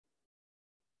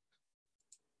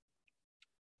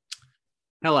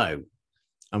Hello,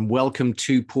 and welcome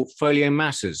to Portfolio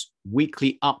Matters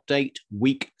weekly update,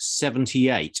 week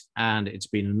 78. And it's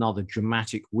been another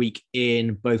dramatic week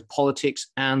in both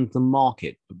politics and the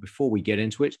market. But before we get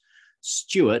into it,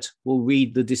 Stuart will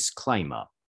read the disclaimer.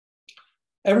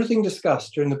 Everything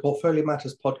discussed during the Portfolio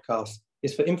Matters podcast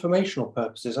is for informational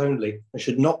purposes only and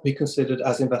should not be considered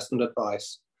as investment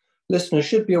advice. Listeners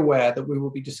should be aware that we will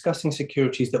be discussing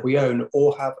securities that we own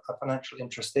or have a financial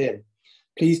interest in.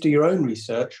 Please do your own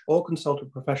research or consult a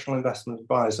professional investment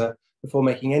advisor before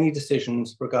making any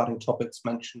decisions regarding topics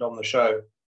mentioned on the show.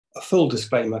 A full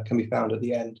disclaimer can be found at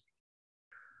the end.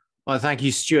 Well, thank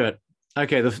you, Stuart.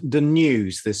 Okay, the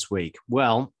news this week.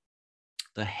 Well,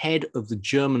 the head of the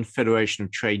German Federation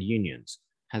of Trade Unions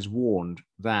has warned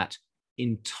that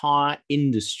entire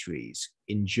industries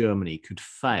in Germany could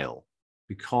fail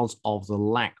because of the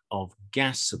lack of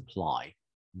gas supply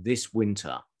this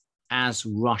winter as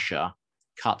Russia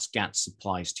cuts gas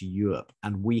supplies to Europe.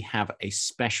 And we have a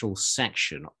special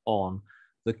section on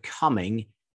the coming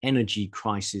energy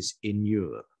crisis in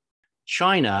Europe.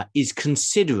 China is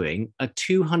considering a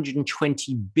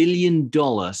 $220 billion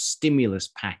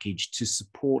stimulus package to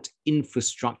support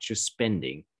infrastructure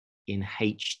spending in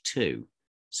H2.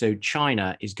 So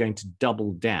China is going to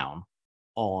double down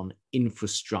on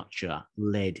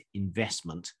infrastructure-led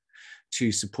investment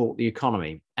to support the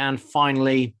economy. And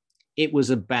finally, it was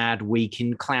a bad week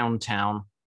in Clown Town,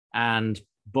 and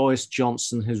Boris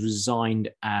Johnson has resigned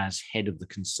as head of the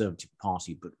Conservative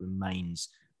Party, but remains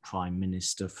Prime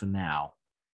Minister for now.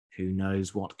 Who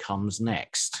knows what comes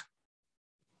next?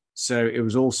 So it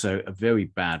was also a very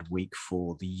bad week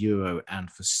for the euro and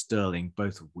for sterling,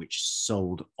 both of which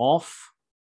sold off.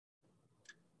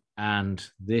 And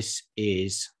this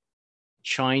is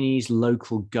Chinese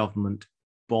local government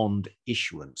bond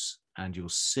issuance. And you'll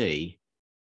see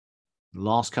the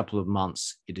last couple of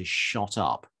months, it has shot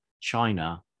up.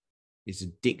 China is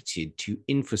addicted to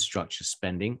infrastructure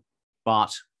spending,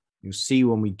 but you'll see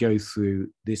when we go through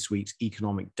this week's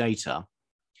economic data,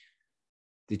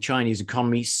 the Chinese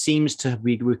economy seems to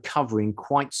be recovering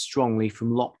quite strongly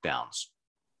from lockdowns.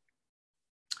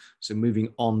 So moving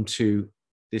on to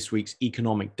this week's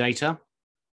economic data.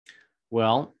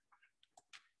 Well,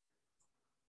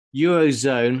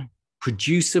 Eurozone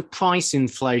producer price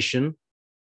inflation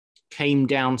came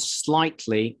down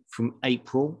slightly from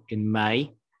April in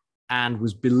May and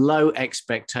was below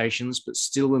expectations, but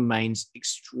still remains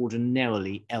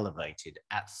extraordinarily elevated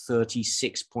at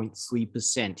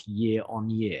 36.3% year on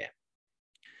year.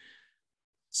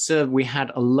 So we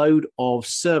had a load of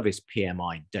service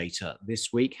PMI data this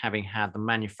week, having had the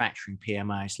manufacturing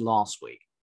PMIs last week.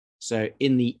 So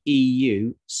in the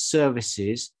EU,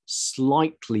 services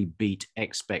slightly beat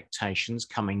expectations,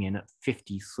 coming in at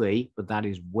 53, but that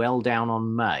is well down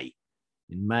on May.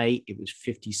 In May, it was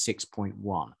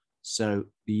 56.1. So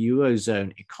the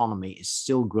Eurozone economy is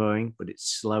still growing, but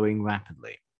it's slowing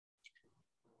rapidly.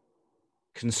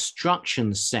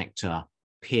 Construction sector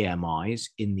PMIs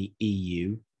in the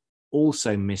EU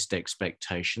also missed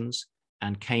expectations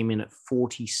and came in at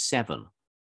 47.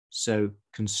 So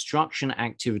construction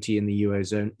activity in the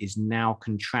Eurozone is now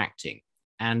contracting.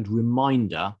 And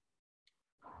reminder,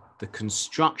 the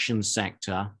construction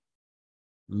sector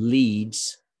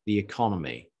leads the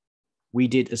economy. We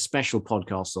did a special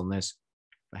podcast on this.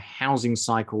 The housing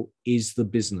cycle is the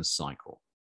business cycle.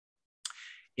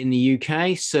 In the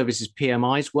UK, services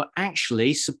PMIs were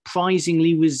actually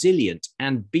surprisingly resilient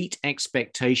and beat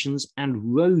expectations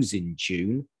and rose in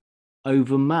June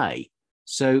over May.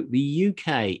 So the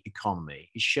UK economy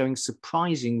is showing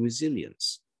surprising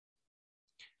resilience.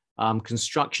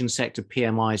 Construction sector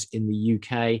PMIs in the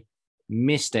UK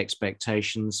missed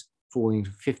expectations, falling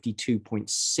to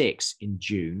 52.6 in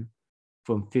June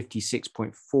from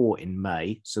 56.4 in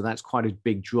May. So that's quite a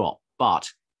big drop, but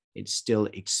it's still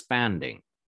expanding.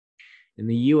 In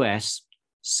the US,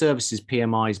 services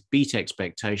PMIs beat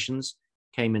expectations,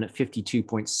 came in at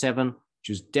 52.7, which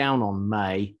was down on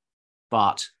May,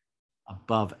 but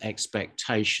above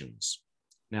expectations.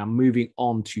 Now, moving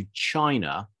on to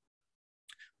China,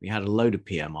 we had a load of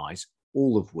PMIs,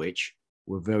 all of which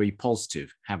were very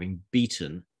positive, having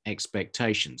beaten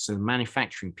expectations. So the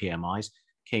manufacturing PMIs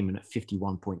came in at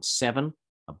 51.7,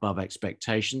 above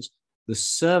expectations. The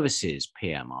services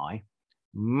PMI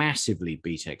massively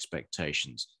beat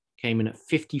expectations, came in at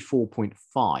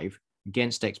 54.5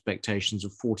 against expectations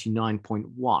of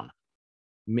 49.1.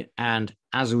 And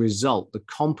as a result, the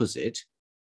composite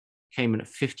came in at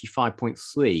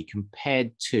 55.3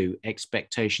 compared to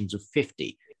expectations of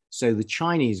 50. So the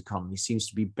Chinese economy seems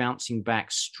to be bouncing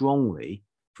back strongly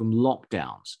from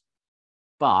lockdowns.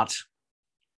 But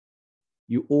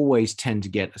you always tend to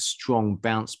get a strong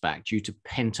bounce back due to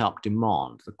pent-up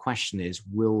demand. The question is,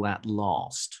 will that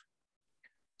last?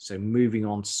 So moving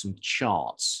on to some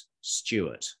charts,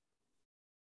 Stuart.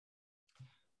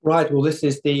 Right, well, this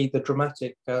is the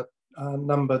dramatic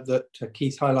number that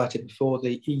Keith highlighted before,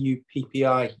 the EU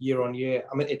PPI year on year.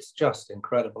 I mean, it's just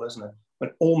incredible, isn't it?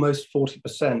 But almost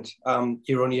 40%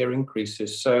 year on year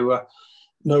increases. So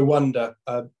no wonder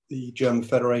the German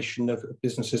Federation of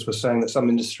Businesses was saying that some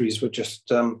industries were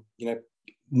just,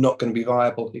 not going to be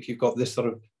viable if you've got this sort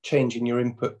of change in your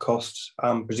input costs.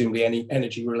 Presumably any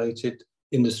energy related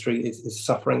industry is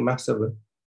suffering massively.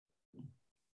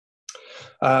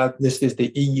 This is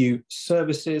the EU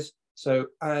services. So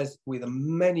as with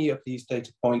many of these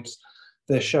data points,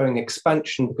 they're showing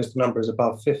expansion because the number is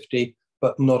above 50,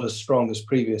 but not as strong as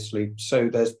previously. So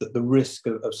there's the risk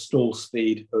of stall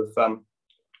speed, of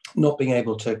not being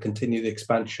able to continue the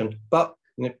expansion. But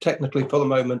technically for the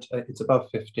moment, it's above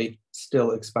 50,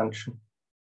 still expansion.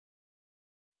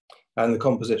 And the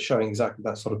composite showing exactly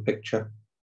that sort of picture.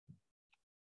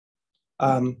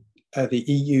 The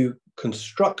EU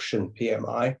construction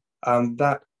PMI,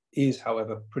 that is,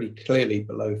 however, pretty clearly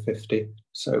below 50.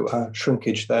 So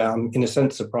shrinkage there. I'm in a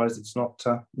sense surprised it's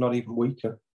not even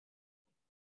weaker.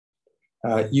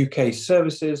 UK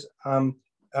services,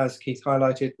 as Keith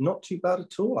highlighted, not too bad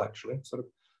at all, actually. Sort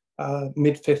of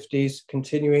mid-50s,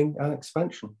 continuing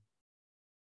expansion.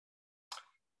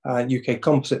 UK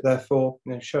composite, therefore,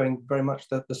 showing very much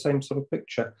the same sort of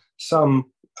picture.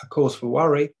 Some a cause for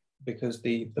worry because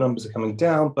the numbers are coming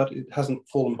down, but it hasn't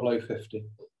fallen below 50.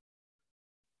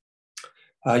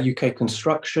 UK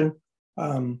construction,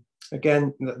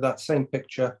 again, that same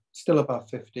picture, still above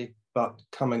 50, but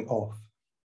coming off.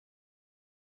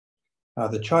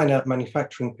 The China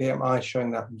manufacturing PMI showing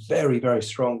that very, very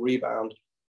strong rebound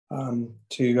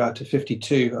to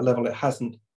 52, a level it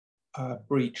hasn't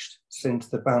breached since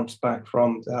the bounce back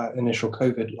from initial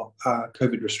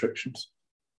COVID restrictions.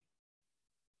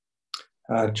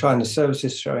 China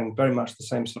services showing very much the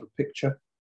same sort of picture.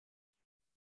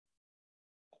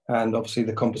 And obviously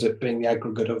the composite being the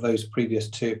aggregate of those previous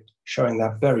two, showing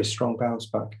that very strong bounce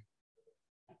back.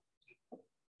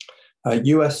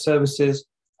 US services,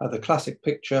 the classic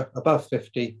picture, above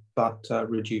 50, but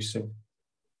reducing.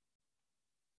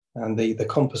 And the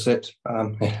composite,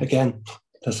 again,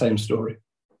 the same story.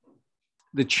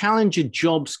 The Challenger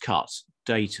jobs cut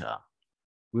data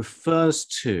refers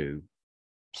to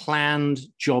planned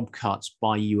job cuts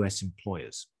by US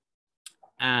employers.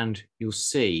 And you'll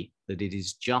see that it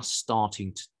is just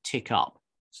starting to tick up.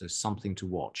 So something to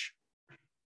watch.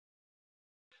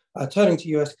 Turning to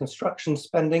US construction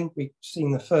spending, we've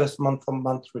seen the first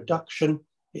month-on-month reduction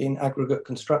in aggregate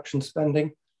construction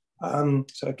spending.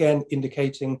 So again,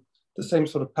 indicating the same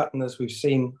sort of pattern as we've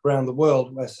seen around the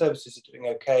world, where services are doing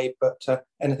okay, but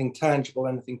anything tangible,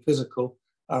 anything physical,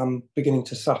 beginning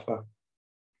to suffer.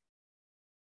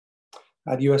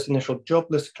 US initial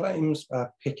jobless claims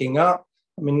picking up.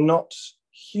 I mean, not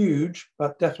huge,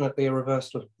 but definitely a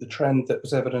reversal of the trend that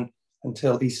was evident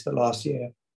until Easter last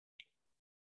year.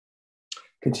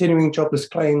 Continuing jobless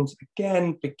claims,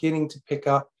 again, beginning to pick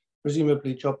up.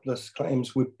 Presumably jobless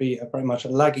claims would be very much a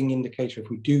lagging indicator if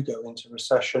we do go into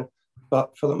recession.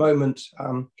 But for the moment,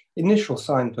 initial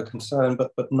sign for concern,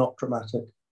 but not dramatic.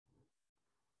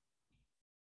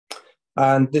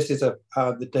 And this is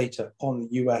the data on the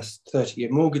US 30-year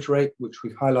mortgage rate, which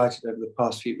we've highlighted over the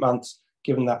past few months,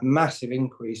 given that massive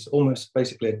increase, almost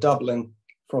basically a doubling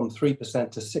from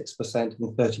 3% to 6%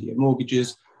 in 30-year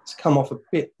mortgages. It's come off a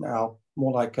bit now,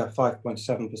 more like a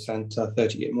 5.7%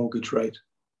 30-year mortgage rate.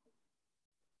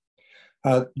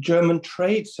 German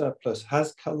trade surplus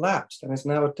has collapsed and is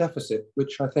now a deficit,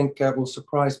 which I think will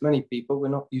surprise many people. We're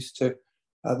not used to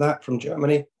that from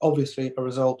Germany, obviously a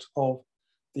result of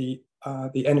the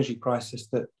energy crisis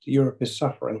that Europe is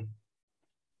suffering.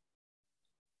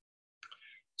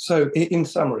 So in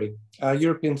summary,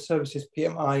 European services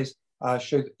PMIs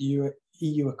show that the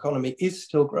EU economy is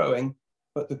still growing,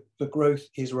 but the growth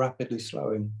is rapidly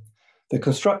slowing. The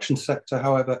construction sector,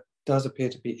 however, does appear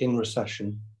to be in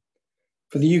recession.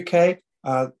 For the UK,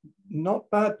 not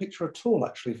bad picture at all,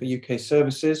 actually, for UK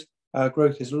services.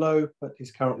 Growth is low, but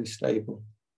is currently stable.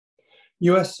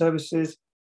 US services,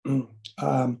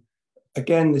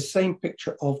 again, the same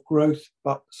picture of growth,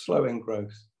 but slowing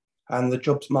growth. And the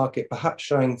jobs market perhaps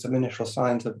showing some initial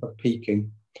signs of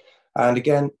peaking. And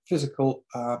again, physical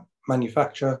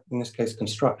manufacture, in this case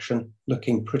construction,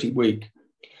 looking pretty weak.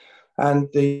 And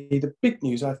the big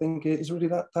news, I think, is really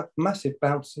that massive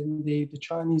bounce in the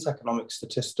Chinese economic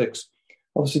statistics.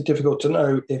 Obviously difficult to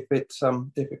know if it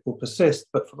will persist,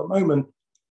 but for the moment,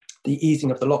 the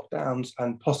easing of the lockdowns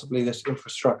and possibly this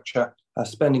infrastructure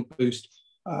spending boost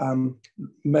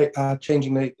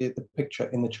changing the picture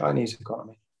in the Chinese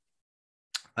economy.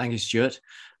 Thank you, Stuart.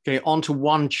 Okay, on to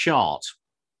one chart.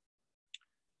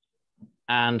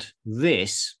 And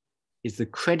this is the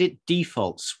credit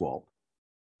default swap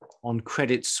on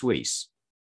Credit Suisse.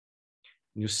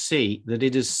 You'll see that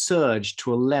it has surged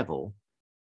to a level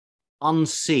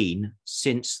unseen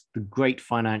since the great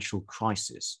financial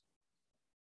crisis.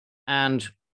 And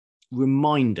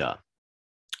reminder,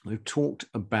 we've talked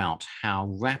about how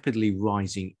rapidly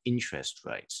rising interest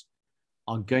rates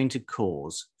are going to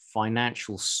cause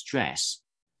financial stress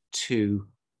to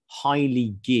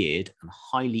highly geared and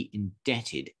highly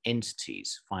indebted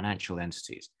entities, financial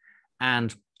entities.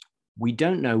 And we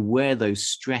don't know where those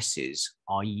stresses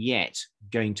are yet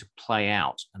going to play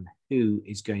out and who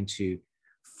is going to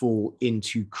fall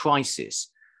into crisis.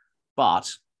 But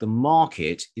the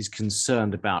market is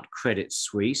concerned about Credit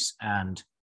Suisse, and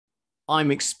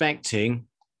I'm expecting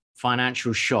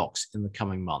financial shocks in the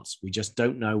coming months. We just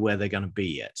don't know where they're going to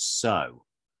be yet. So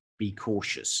be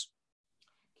cautious.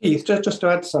 Keith, just to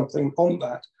add something on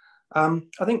that,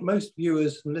 I think most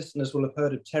viewers and listeners will have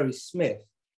heard of Terry Smith,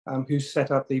 who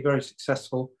set up the very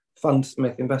successful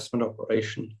Fundsmith investment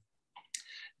operation.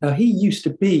 Now, he used to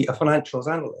be a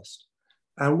financials analyst.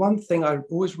 And one thing I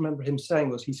always remember him saying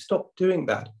was he stopped doing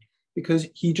that because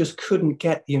he just couldn't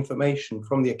get the information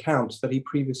from the accounts that he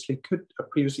previously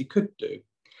could do.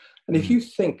 And if you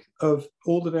think of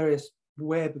all the various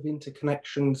web of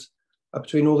interconnections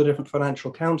between all the different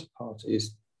financial counterparties,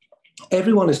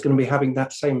 everyone is going to be having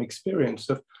that same experience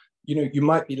of, you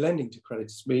might be lending to Credit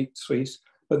Suisse,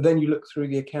 but then you look through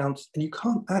the accounts and you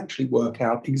can't actually work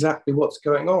out exactly what's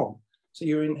going on. So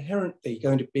you're inherently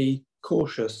going to be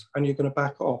cautious and you're going to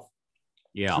back off.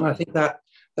 Yeah. And I think that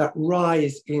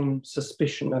rise in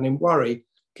suspicion and in worry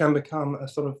can become a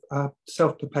sort of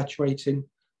self-perpetuating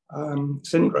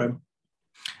syndrome.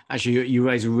 Actually, you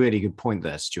raise a really good point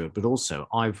there, Stuart, but also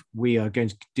we are going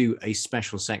to do a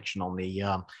special section on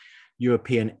the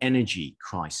European energy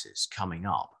crisis coming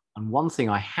up. And one thing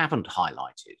I haven't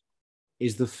highlighted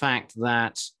is the fact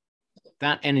that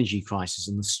that energy crisis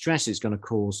and the stress it's going to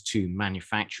cause to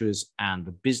manufacturers and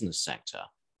the business sector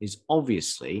is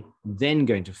obviously then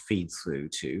going to feed through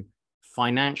to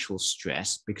financial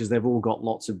stress because they've all got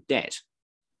lots of debt.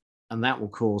 And that will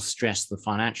cause stress to the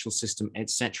financial system,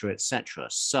 et cetera, et cetera.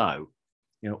 So,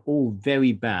 all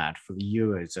very bad for the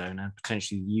Eurozone and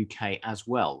potentially the UK as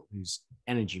well, whose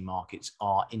energy markets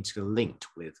are interlinked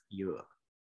with Europe.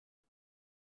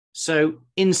 So,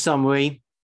 in summary,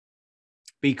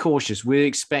 be cautious. We're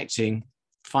expecting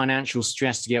financial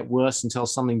stress to get worse until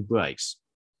something breaks.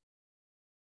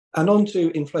 And on to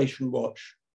inflation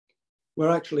watch, where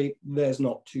actually there's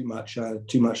not too much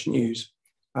news.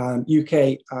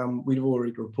 UK, we've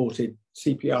already reported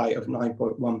CPI of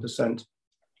 9.1%,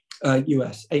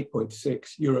 US 8.6,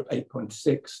 Europe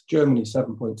 8.6, Germany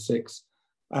 7.6,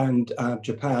 and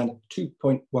Japan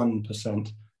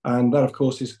 2.1%. And that, of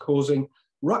course, is causing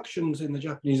ructions in the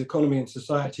Japanese economy and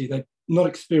society. They've not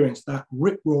experienced that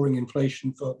rip-roaring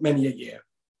inflation for many a year.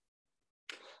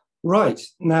 Right,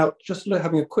 now just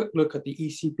having a quick look at the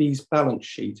ECB's balance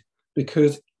sheet,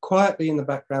 because quietly in the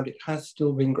background, it has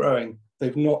still been growing.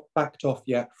 They've not backed off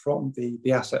yet from the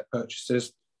asset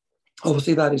purchases.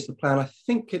 Obviously, that is the plan. I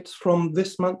think it's from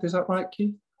this month. Is that right,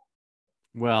 Keith?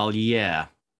 Well, yeah,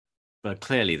 but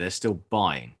clearly they're still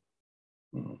buying.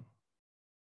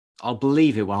 I'll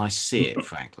believe it when I see it,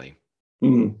 frankly.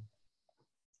 The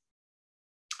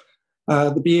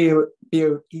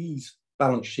BOE's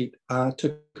balance sheet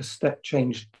took a step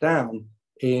change down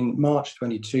in March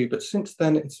 22, but since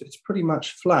then it's pretty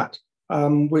much flat,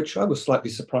 which I was slightly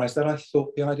surprised at. I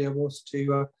thought the idea was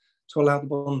to allow the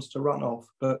bonds to run off,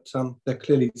 but they're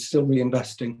clearly still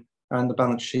reinvesting, and the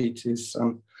balance sheet is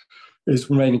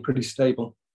remaining pretty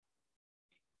stable.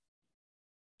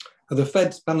 The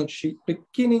Fed's balance sheet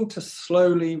beginning to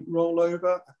slowly roll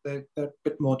over. They're a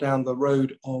bit more down the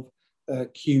road of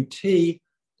QT,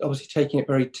 obviously taking it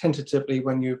very tentatively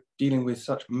when you're dealing with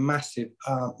such massive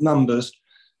numbers,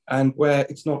 and where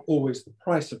it's not always the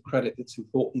price of credit that's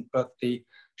important, but the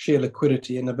sheer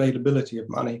liquidity and availability of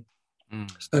money.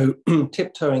 So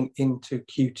tiptoeing into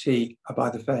QT by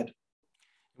the Fed.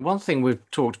 One thing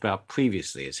we've talked about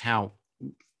previously is how,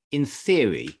 in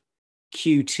theory,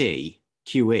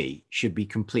 QE should be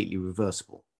completely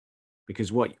reversible,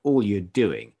 because all you're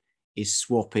doing is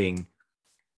swapping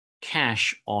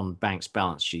cash on banks'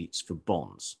 balance sheets for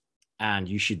bonds, and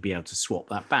you should be able to swap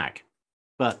that back.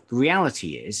 But the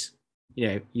reality is,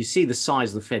 you see the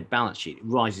size of the Fed balance sheet, it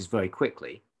rises very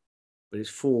quickly. but it's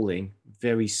falling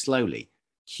very slowly.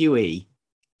 QE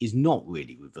is not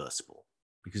really reversible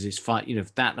because it's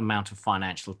that amount of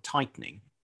financial tightening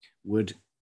would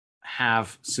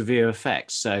have severe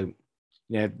effects. So,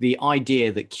 the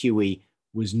idea that QE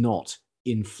was not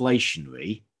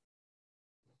inflationary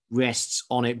rests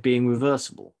on it being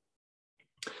reversible.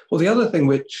 Well, the other thing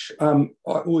which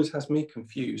always has me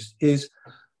confused is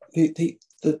the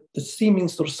seeming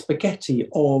sort of spaghetti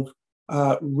of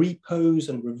repos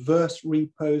and reverse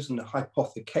repos and the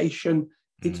hypothecation.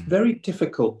 It's very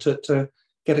difficult to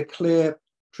get a clear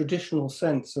traditional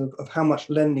sense of how much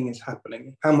lending is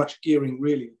happening, how much gearing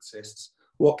really exists,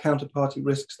 what counterparty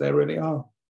risks there really are.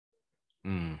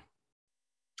 The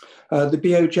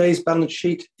BOJ's balance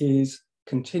sheet is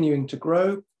continuing to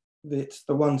grow. It's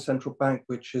the one central bank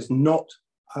which is not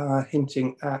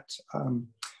hinting at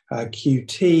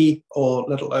QT or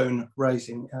let alone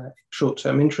raising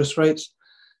short-term interest rates.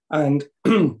 And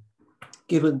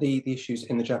given the issues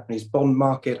in the Japanese bond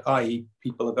market, i.e.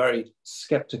 people are very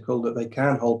skeptical that they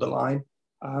can hold the line,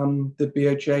 the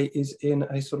BOJ is in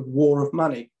a sort of war of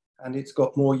money, and it's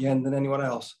got more yen than anyone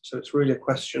else. So it's really a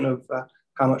question of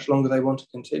how much longer they want to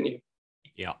continue.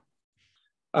 Yeah.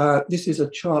 This is a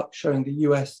chart showing the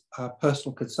US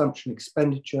personal consumption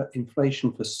expenditure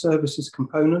inflation for services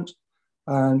component.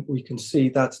 And we can see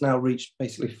that's now reached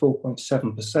basically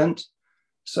 4.7%.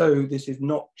 So this is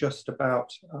not just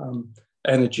about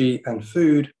energy and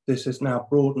food. This is now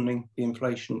broadening the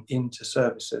inflation into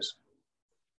services.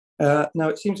 Now,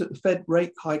 it seems that the Fed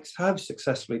rate hikes have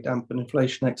successfully dampened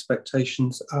inflation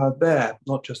expectations there,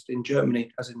 not just in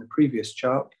Germany, as in the previous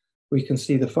chart. We can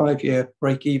see the 5-year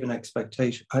break-even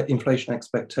inflation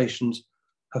expectations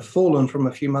have fallen from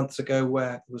a few months ago,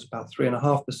 where it was about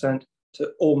 3.5%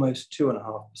 to almost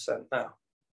 2.5% now.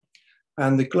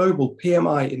 And the global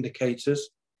PMI indicators,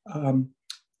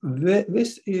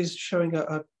 this is showing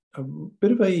a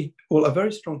bit of a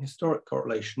very strong historic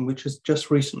correlation, which has just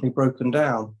recently broken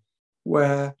down,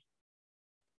 where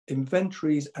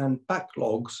inventories and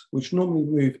backlogs, which normally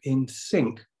move in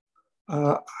sync,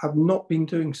 have not been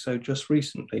doing so just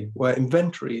recently, where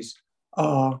inventories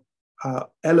are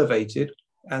elevated.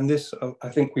 And this, I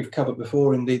think we've covered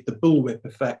before in the bullwhip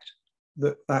effect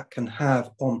that can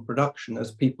have on production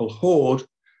as people hoard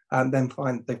and then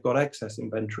find they've got excess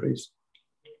inventories,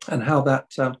 and how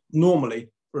that normally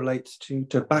relates to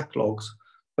backlogs.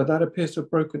 But that appears to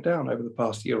have broken down over the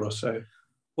past year or so.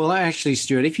 Well, actually,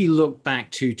 Stuart, if you look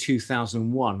back to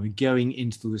 2001, we're going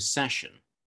into the recession,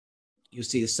 you'll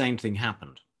see the same thing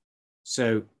happened.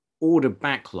 So order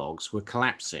backlogs were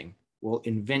collapsing while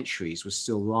inventories were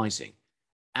still rising.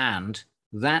 And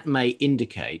that may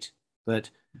indicate that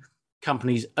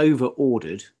companies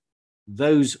over-ordered,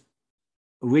 those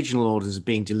original orders are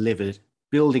being delivered,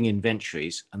 building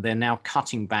inventories, and they're now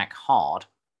cutting back hard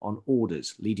on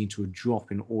orders, leading to a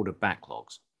drop in order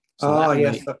backlogs. So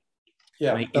yes.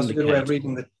 That's a good way of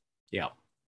reading the. Yeah.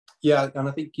 Yeah, and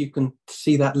I think you can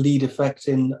see that lead effect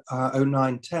in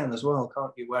 09-10 as well,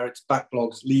 can't you? Where it's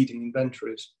backlogs leading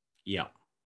inventories. Yeah.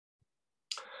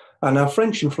 And now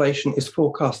French inflation is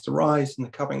forecast to rise in the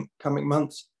coming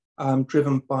months,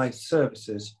 driven by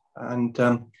services. And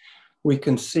we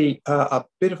can see a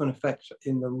bit of an effect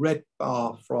in the red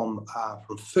bar from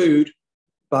food,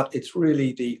 but it's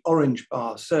really the orange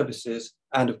bar, services,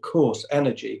 and of course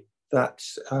energy,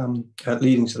 that's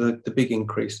leading to the big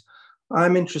increase.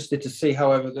 I'm interested to see,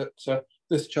 however, that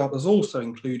this chart has also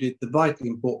included the vitally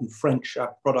important French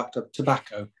product of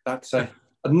tobacco. That's a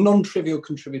non-trivial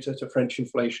contributor to French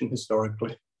inflation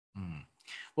historically.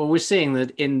 Well, we're seeing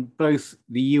that in both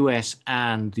the US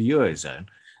and the Eurozone,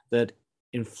 that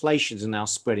inflations are now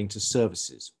spreading to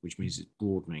services, which means it's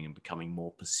broadening and becoming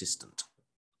more persistent.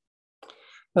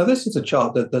 Now, this is a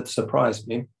chart that surprised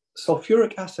me.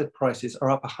 Sulfuric acid prices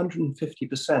are up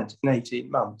 150% in 18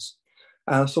 months.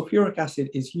 Sulfuric acid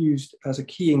is used as a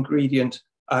key ingredient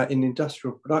in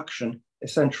industrial production,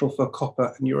 essential for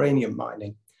copper and uranium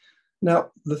mining.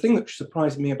 Now, the thing that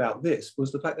surprised me about this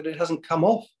was the fact that it hasn't come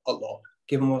off a lot,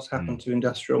 given what's happened to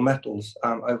industrial metals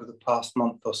over the past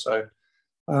month or so.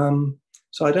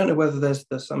 So I don't know whether there's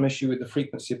some issue with the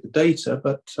frequency of the data,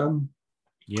 but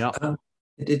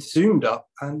it zoomed up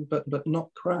but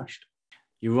not crashed.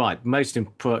 You're right. Most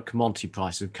commodity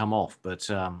prices have come off, but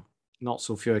not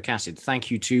sulfuric acid. Thank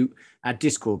you to our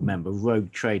Discord member,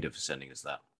 Rogue Trader, for sending us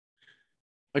that.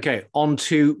 Okay, on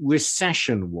to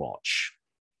Recession Watch.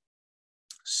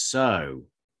 So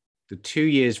the 2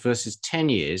 years versus 10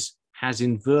 years has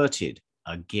inverted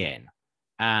again.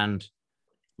 And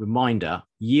reminder,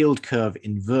 yield curve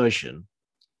inversion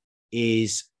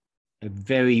is a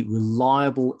very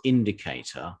reliable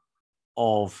indicator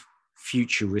of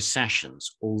future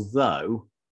recessions, although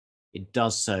it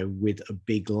does so with a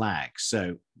big lag.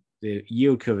 So the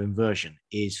yield curve inversion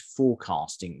is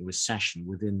forecasting recession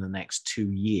within the next 2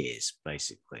 years,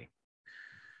 basically.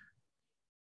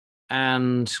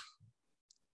 And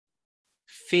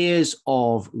fears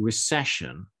of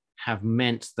recession have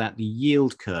meant that the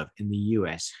yield curve in the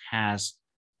US has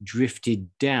drifted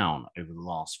down over the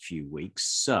last few weeks.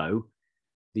 So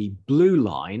the blue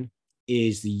line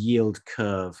is the yield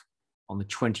curve on the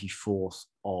 24th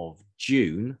of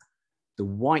June. The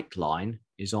white line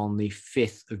is on the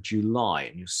 5th of July.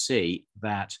 And you'll see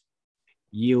that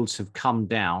yields have come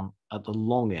down at the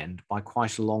long end by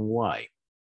quite a long way.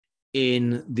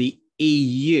 In the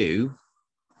EU,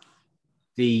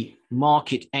 the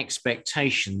market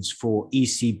expectations for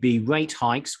ECB rate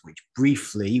hikes, which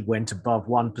briefly went above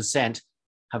 1%,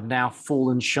 have now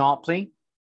fallen sharply.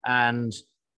 And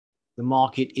the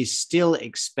market is still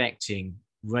expecting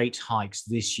rate hikes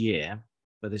this year,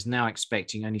 but is now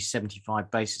expecting only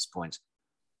 75 basis points.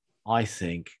 I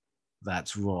think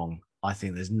that's wrong. I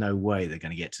think there's no way they're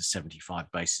going to get to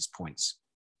 75 basis points.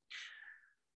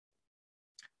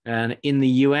 And in the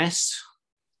US,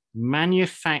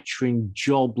 manufacturing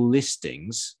job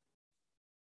listings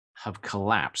have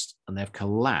collapsed, and they've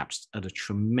collapsed at a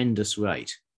tremendous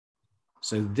rate.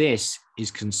 So this is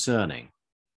concerning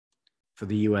for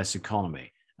the US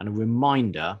economy. And a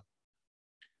reminder,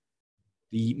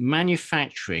 the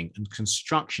manufacturing and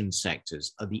construction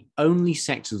sectors are the only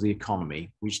sectors of the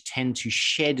economy which tend to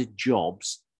shed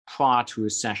jobs prior to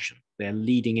recession. They're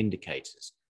leading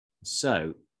indicators.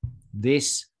 So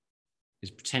this is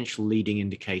a potential leading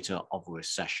indicator of a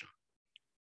recession.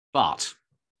 But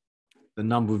the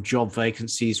number of job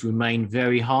vacancies remain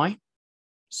very high.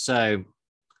 So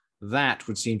that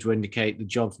would seem to indicate the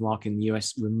jobs market in the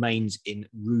US remains in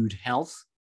rude health.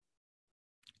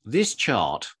 This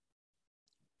chart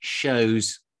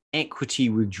shows equity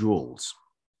withdrawals.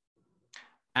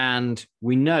 And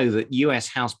we know that US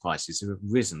house prices have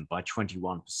risen by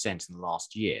 21% in the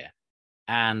last year.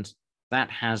 And that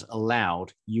has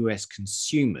allowed US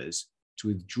consumers to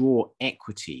withdraw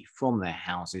equity from their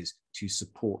houses to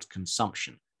support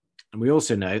consumption. And we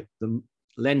also know the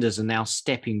lenders are now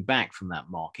stepping back from that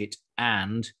market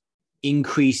and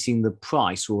increasing the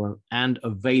price and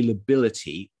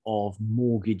availability of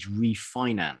mortgage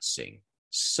refinancing.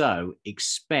 So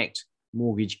expect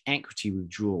mortgage equity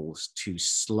withdrawals to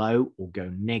slow or go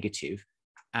negative,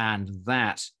 and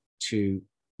that to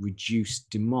reduce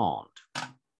demand.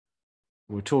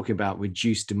 We're talking about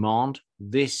reduced demand.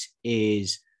 This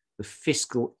is the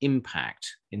fiscal impact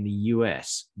in the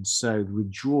US. And so the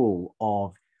withdrawal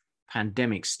of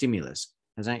pandemic stimulus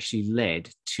has actually led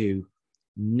to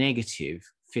negative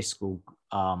fiscal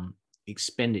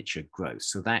expenditure growth.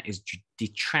 So that is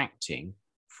detracting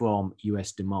from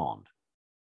US demand.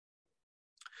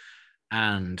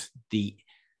 And the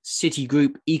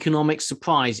Citigroup Economic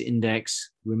Surprise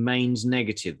Index remains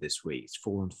negative this week. It's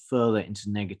fallen further into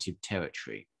negative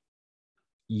territory.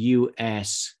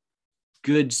 US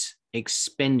goods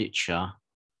expenditure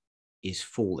is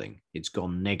falling. It's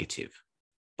gone negative.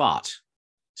 But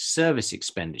service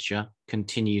expenditure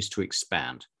continues to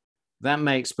expand. That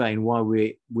may explain why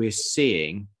we're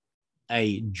seeing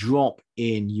a drop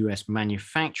in US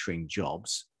manufacturing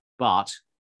jobs, but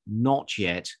not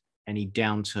yet any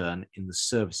downturn in the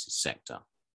services sector.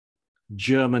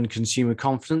 German consumer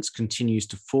confidence continues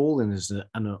to fall and is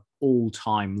an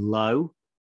all-time low.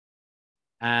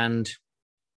 And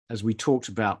as we talked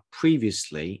about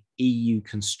previously, EU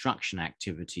construction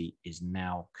activity is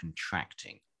now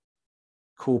contracting.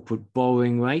 Corporate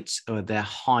borrowing rates are at their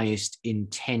highest in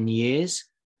 10 years,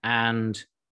 and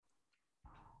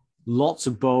lots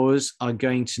of borrowers are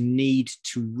going to need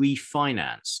to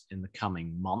refinance in the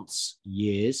coming months,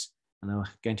 years, and are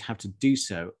going to have to do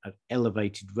so at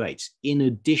elevated rates. In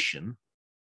addition,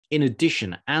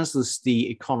 as the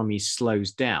economy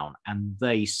slows down and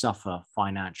they suffer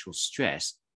financial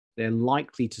stress, they're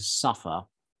likely to suffer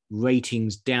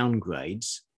ratings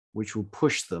downgrades, which will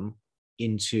push them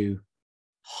into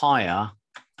higher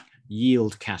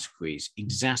yield categories,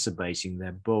 exacerbating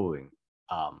their borrowing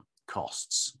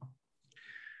costs.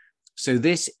 So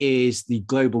this is the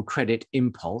global credit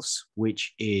impulse,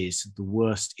 which is the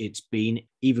worst it's been,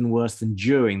 even worse than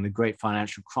during the great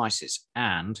financial crisis.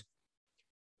 And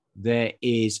there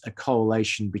is a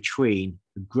correlation between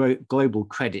the global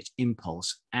credit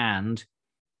impulse and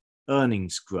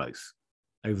earnings growth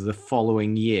over the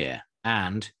following year.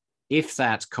 And if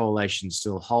that correlation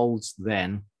still holds,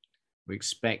 then we're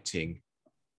expecting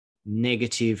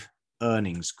negative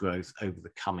earnings growth over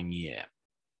the coming year.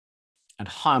 And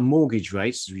higher mortgage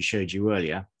rates, as we showed you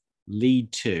earlier,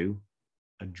 lead to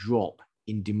a drop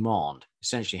in demand.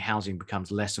 Essentially, housing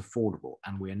becomes less affordable,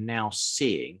 and we are now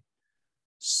seeing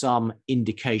some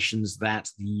indications that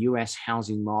the US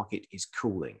housing market is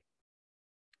cooling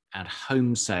and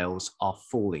home sales are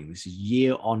falling. This is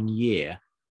year on year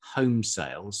home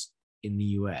sales in the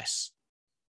US,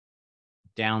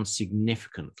 down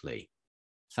significantly.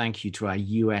 Thank you to our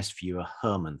US viewer,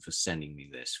 Herman, for sending me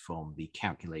this from the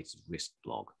Calculated Risk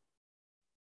blog.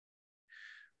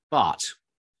 But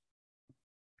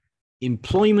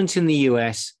employment in the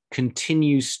US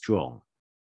continues strong.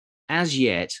 As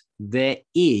yet, there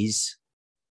is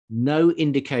no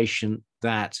indication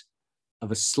of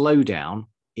a slowdown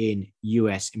in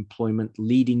US employment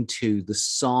leading to the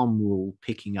SARM rule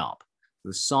picking up.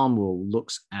 The SARM rule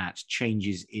looks at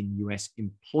changes in US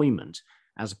employment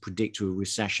as a predictor of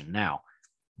recession. Now,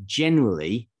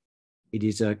 generally, it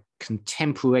is a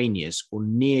contemporaneous or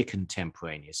near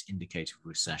contemporaneous indicator of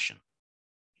recession.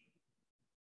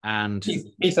 And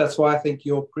Keith, that's why I think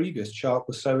your previous chart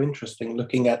was so interesting,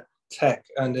 looking at tech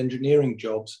and engineering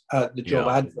jobs, the job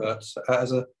adverts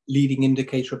as a leading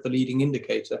indicator of the leading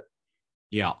indicator.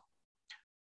 Yeah.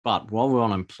 But while we're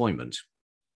on employment,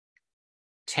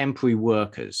 temporary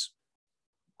workers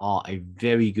are a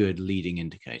very good leading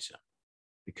indicator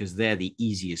because they're the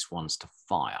easiest ones to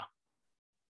fire.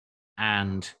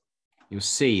 And you'll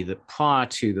see that prior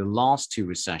to the last two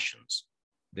recessions,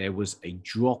 there was a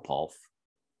drop-off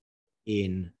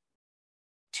in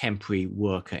temporary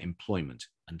worker employment.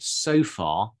 And so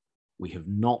far, we have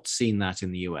not seen that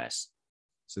in the US.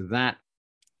 So that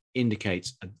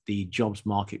indicates the jobs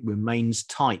market remains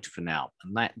tight for now.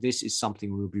 And that this is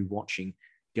something we'll be watching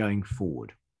going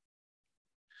forward.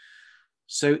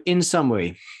 So in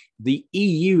summary, the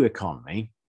EU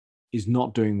economy is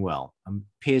not doing well and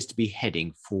appears to be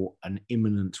heading for an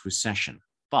imminent recession.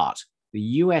 But the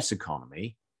US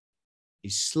economy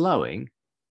is slowing,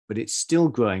 but it's still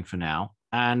growing for now.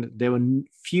 And there are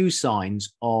few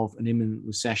signs of an imminent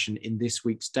recession in this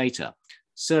week's data.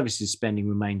 Services spending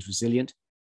remains resilient,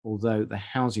 although the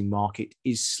housing market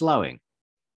is slowing.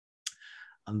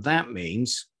 And that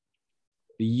means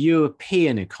the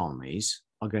European economies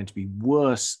are going to be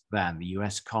worse than the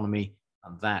US economy,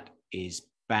 and that is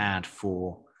bad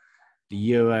for the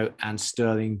euro and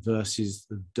sterling versus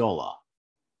the dollar.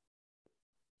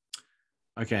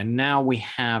 Okay, now we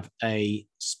have a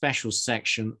special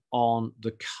section on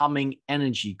the coming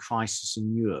energy crisis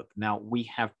in Europe. Now, we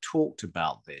have talked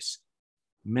about this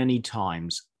many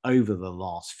times over the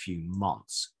last few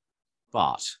months,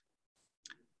 but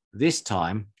this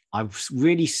time I've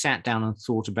really sat down and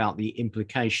thought about the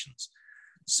implications.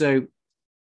 So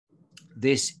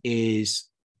this is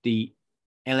the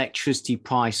electricity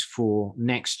price for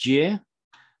next year.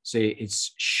 So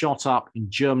it's shot up in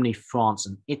Germany, France,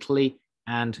 and Italy.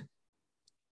 And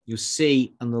you'll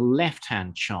see on the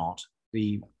left-hand chart,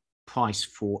 the price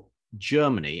for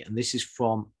Germany, and this is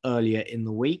from earlier in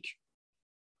the week.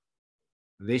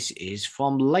 This is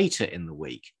from later in the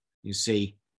week. You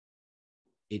see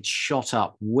it's shot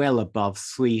up well above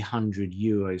 300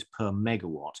 euros per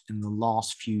megawatt in the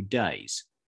last few days.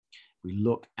 We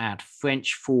look at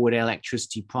French forward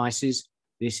electricity prices.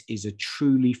 This is a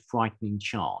truly frightening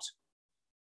chart.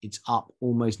 It's up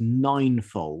almost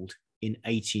ninefold in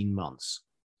 18 months.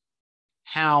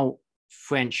 How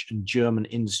French and German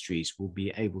industries will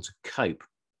be able to cope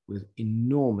with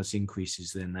enormous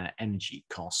increases in their energy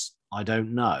costs, I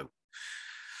don't know.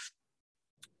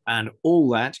 And all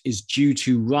that is due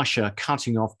to Russia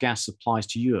cutting off gas supplies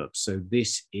to Europe. So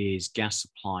this is gas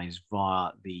supplies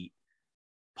via the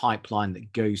pipeline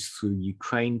that goes through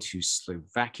Ukraine to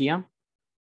Slovakia.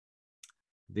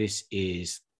 This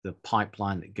is the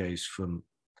pipeline that goes from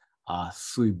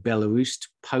through Belarus to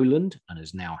Poland and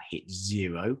has now hit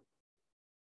zero.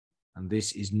 And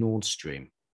this is Nord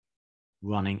Stream,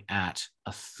 running at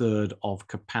a third of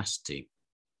capacity.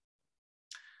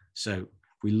 So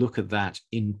if we look at that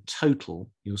in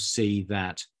total, you'll see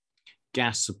that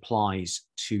gas supplies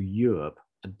to Europe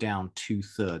are down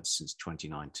 2/3 since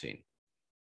 2019.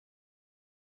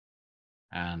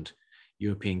 And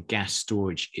European gas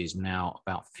storage is now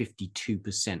about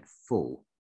 52% full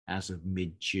as of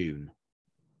mid-June.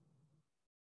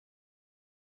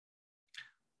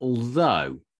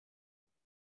 Although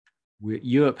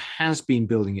Europe has been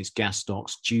building its gas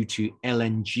stocks due to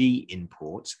LNG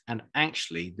imports, and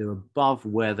actually they're above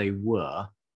where they were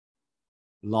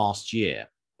last year.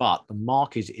 But the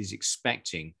market is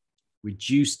expecting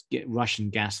reduced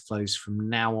Russian gas flows from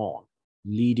now on,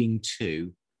 leading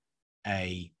to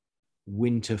a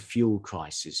winter fuel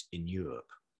crisis in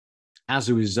Europe. as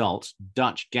a result,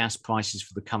 Dutch gas prices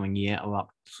for the coming year are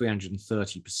up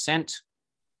 330%,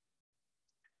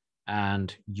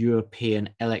 and European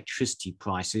electricity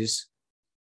prices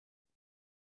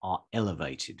are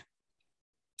elevated,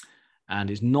 and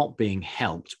is not being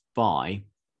helped by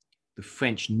the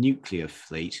French nuclear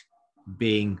fleet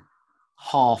being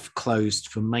half closed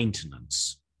for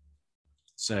maintenance.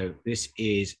 So this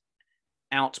is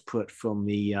output from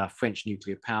the French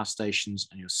nuclear power stations,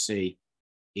 and you'll see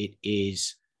it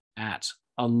is at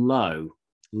a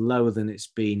lower than it's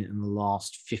been in the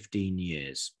last 15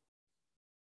 years.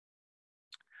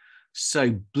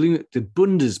 So the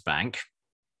Bundesbank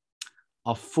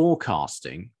are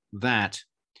forecasting that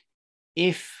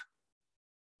if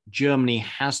Germany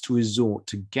has to resort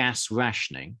to gas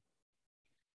rationing,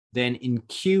 then in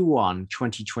Q1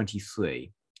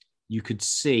 2023, you could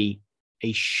see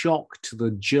a shock to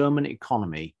the German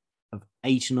economy of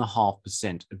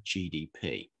 8.5% of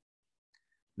GDP.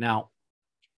 Now,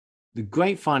 the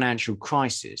great financial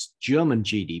crisis, German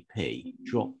GDP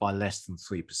dropped by less than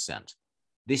 3%.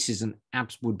 This is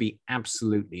would be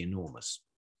absolutely enormous.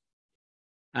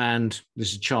 And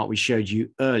this is a chart we showed you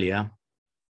earlier.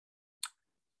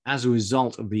 As a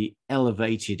result of the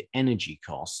elevated energy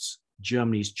costs,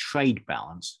 Germany's trade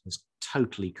balance has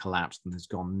totally collapsed and has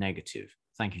gone negative.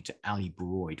 Thank you to Ali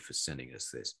Baroid for sending us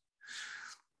this.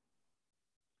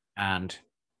 And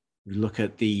we look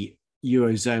at the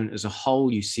Eurozone as a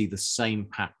whole, you see the same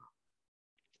pattern.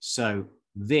 So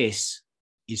this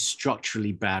is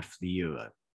structurally bad for the euro.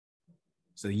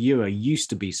 So the euro used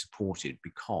to be supported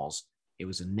because it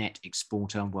was a net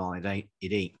exporter. Well,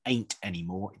 it ain't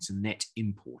anymore. It's a net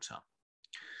importer.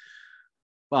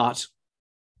 But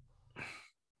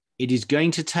it is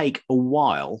going to take a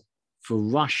while for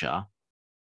Russia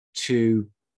to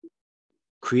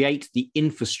create the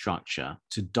infrastructure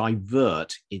to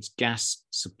divert its gas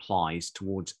supplies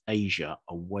towards Asia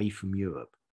away from Europe.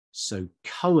 So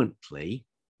currently,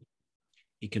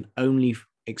 it can only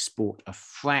export a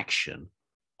fraction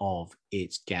of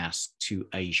its gas to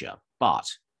Asia, but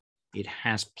it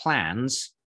has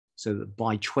plans so that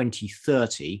by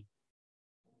 2030,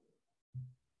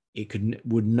 it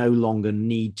would no longer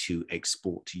need to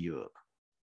export to Europe.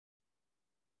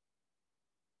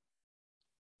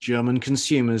 German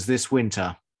consumers this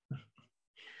winter.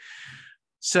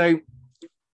 So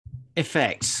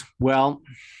effects, well,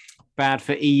 bad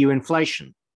for EU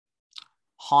inflation,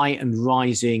 high and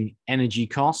rising energy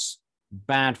costs,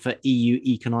 bad for EU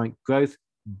economic growth,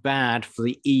 bad for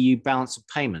the EU balance of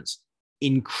payments,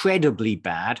 incredibly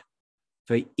bad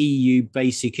for EU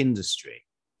basic industry,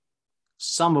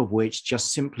 some of which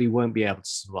just simply won't be able to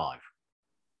survive.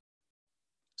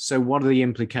 So what are the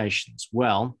implications?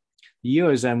 Well, the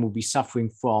Eurozone will be suffering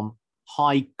from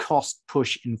high cost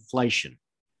push inflation.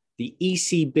 The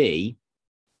ECB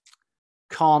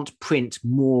can't print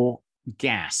more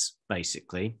gas,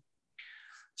 basically.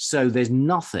 So there's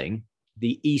nothing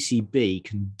the ECB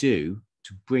can do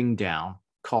to bring down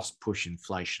cost push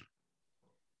inflation.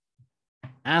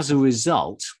 As a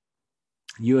result,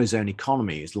 Eurozone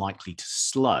economy is likely to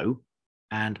slow,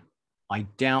 and I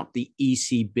doubt the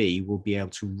ECB will be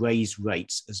able to raise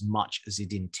rates as much as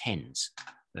it intends.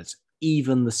 That's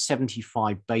even the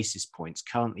 75 basis points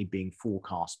currently being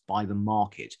forecast by the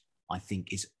market, I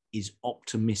think is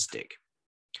optimistic.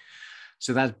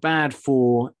 So that's bad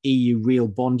for EU real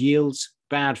bond yields,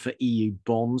 bad for EU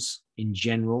bonds in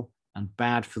general, and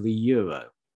bad for the euro.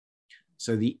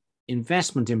 So the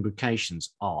investment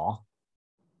implications are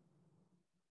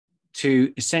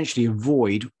to essentially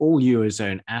avoid all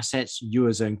Eurozone assets,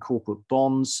 Eurozone corporate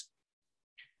bonds.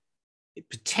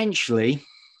 Potentially,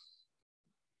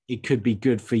 it could be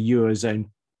good for Eurozone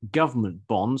government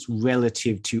bonds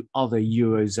relative to other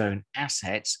Eurozone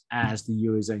assets as the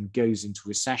Eurozone goes into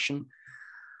recession.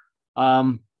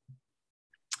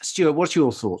 Stuart, what's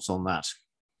your thoughts on that?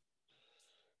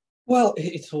 Well,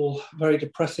 it's all very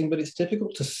depressing, but it's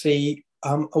difficult to see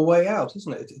a way out,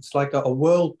 isn't it? It's like a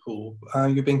whirlpool.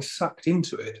 You're being sucked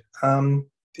into it.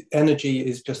 Energy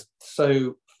is just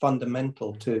so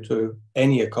fundamental to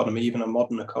any economy, even a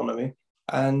modern economy.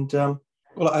 And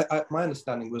my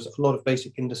understanding was a lot of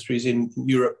basic industries in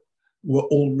Europe were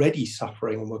already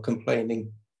suffering and were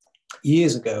complaining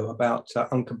years ago about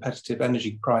uncompetitive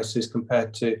energy prices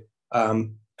compared to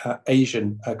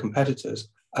Asian competitors.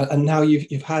 And now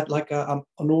you've had like an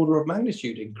order of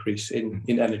magnitude increase in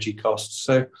energy costs.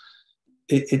 So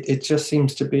it just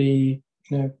seems to be,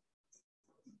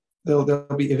 they'll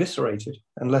be eviscerated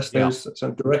unless there's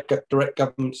some direct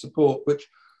government support, which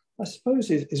I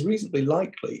suppose is reasonably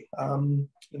likely.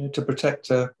 To protect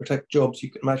jobs,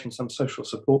 you can imagine some social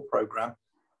support program.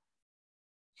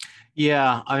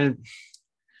 Yeah,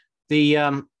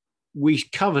 we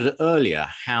covered earlier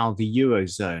how the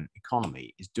Eurozone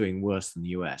economy is doing worse than the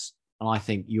US. And I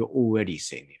think you're already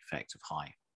seeing the effect of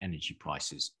high energy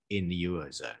prices in the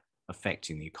Eurozone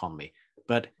affecting the economy.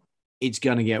 But it's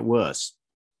going to get worse.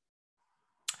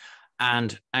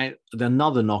 And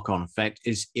another knock-on effect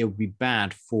is it'll be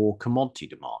bad for commodity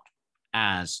demand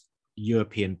as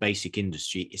European basic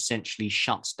industry essentially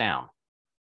shuts down.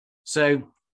 So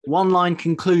one-line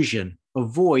conclusion,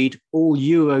 avoid all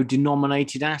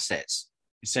euro-denominated assets,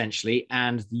 essentially,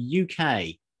 and the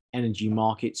UK energy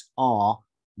markets are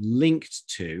linked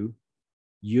to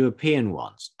European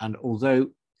ones. And although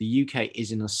the UK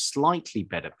is in a slightly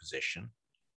better position,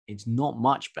 it's not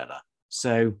much better.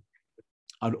 So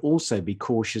I'd also be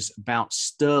cautious about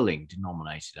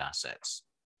sterling-denominated assets.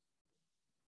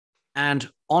 And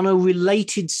on a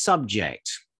related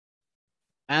subject,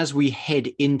 as we head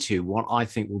into what I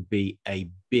think will be a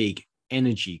big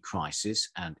energy crisis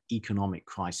and economic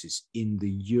crisis in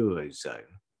the Eurozone,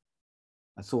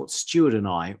 I thought Stuart and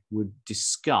I would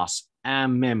discuss our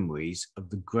memories of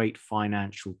the great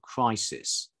financial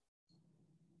crisis.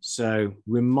 So,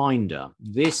 reminder,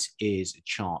 this is a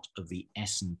chart of the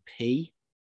S&P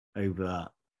over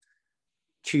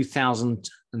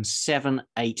 2007,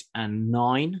 8, and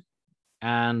 9.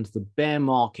 And the bear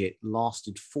market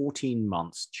lasted 14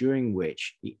 months, during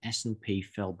which the S&P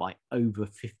fell by over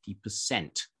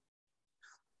 50%.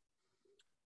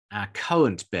 Our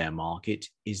current bear market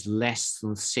is less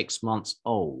than 6 months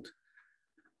old.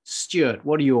 Stuart,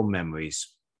 what are your memories?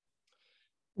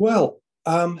 Well,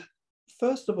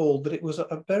 first of all, that it was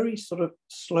a very sort of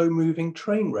slow-moving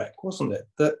train wreck, wasn't it?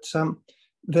 That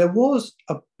there was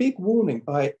a big warning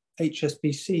by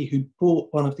HSBC, who bought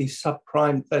one of these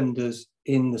subprime lenders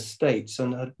in the States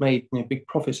and had made big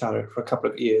profits out of it for a couple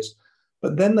of years.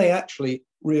 But then they actually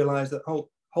realized that,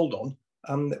 hold on,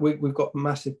 we've got a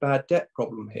massive bad debt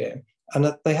problem here. And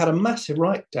that they had a massive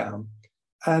write-down.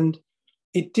 And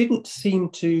it didn't seem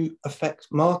to affect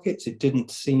markets. It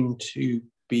didn't seem to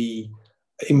be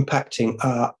impacting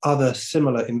other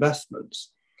similar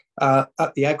investments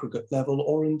at the aggregate level,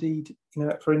 or indeed,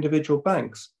 for individual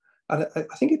banks. And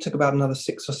I think it took about another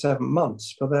 6 or 7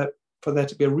 months for there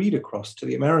to be a read across to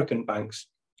the American banks,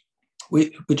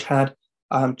 which had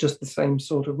just the same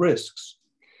sort of risks.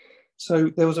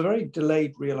 So there was a very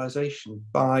delayed realization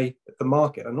by the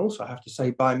market, and also I have to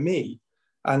say by me.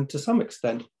 And to some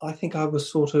extent, I think I was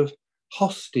sort of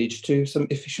hostage to some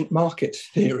efficient markets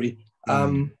theory,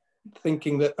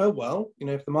 thinking that, oh, well,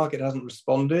 if the market hasn't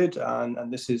responded,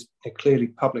 and this is clearly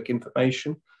public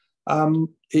information,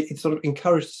 it sort of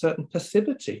encouraged a certain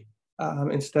passivity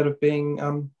instead of paying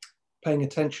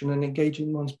attention and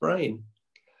engaging one's brain.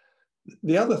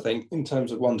 The other thing in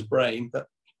terms of one's brain that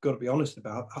I've got to be honest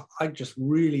about, I just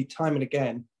really time and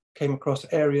again came across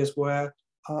areas where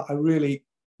I really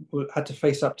had to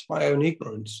face up to my own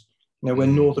ignorance.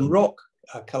 When Northern Rock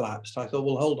collapsed, I thought,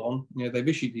 well, hold on, they've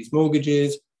issued these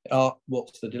mortgages.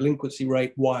 What's the delinquency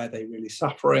rate? Why are they really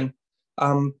suffering?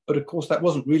 But of course, that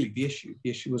wasn't really the issue.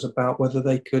 The issue was about whether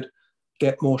they could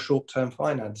get more short-term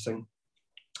financing.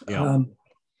 Yeah.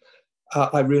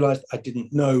 I realized I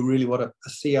didn't know really what a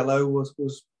CLO was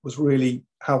really,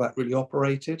 how that really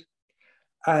operated.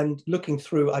 And looking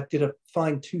through, I did a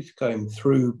fine tooth comb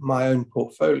through my own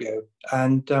portfolio.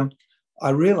 And I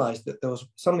realized that there was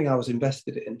something I was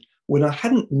invested in when I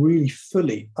hadn't really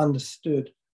fully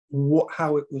understood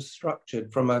how it was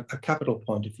structured from a capital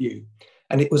point of view.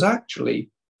 And it was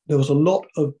actually, there was a lot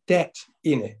of debt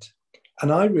in it.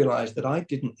 And I realized that I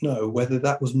didn't know whether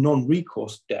that was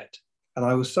non-recourse debt. And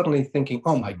I was suddenly thinking,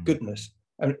 oh my goodness,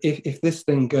 and if this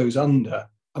thing goes under,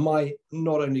 am I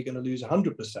not only going to lose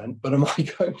 100%, but am I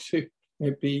going to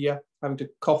be having to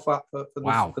cough up for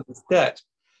this debt?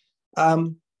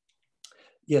 So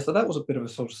that was a bit of a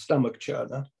sort of stomach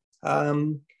churner.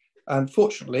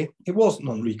 Unfortunately, it was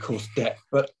non-recourse debt,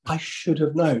 but I should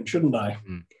have known, shouldn't I?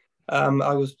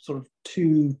 I was sort of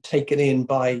too taken in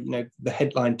by the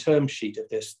headline term sheet of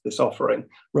this offering,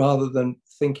 rather than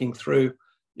thinking through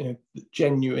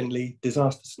genuinely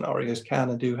disaster scenarios can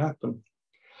and do happen.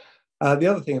 The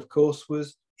other thing, of course,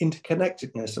 was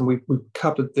interconnectedness, and we've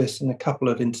covered this in a couple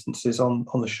of instances on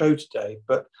the show today.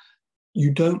 But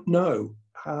you don't know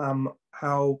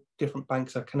how different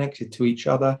banks are connected to each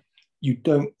other. You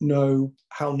don't know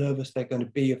how nervous they're going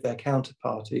to be of their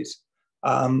counterparties.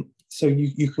 So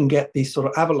you can get these sort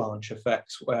of avalanche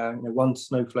effects where one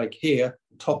snowflake here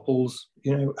topples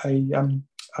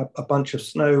a bunch of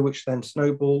snow, which then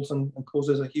snowballs and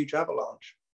causes a huge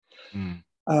avalanche.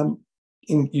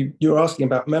 You're asking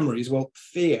about memories. Well,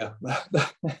 fear,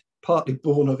 partly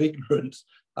born of ignorance,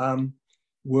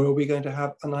 Were we going to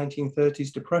have a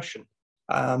 1930s depression?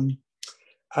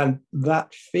 And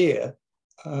that fear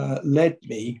led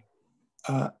me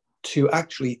to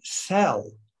actually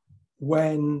sell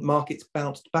when markets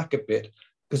bounced back a bit,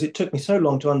 because it took me so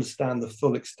long to understand the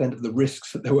full extent of the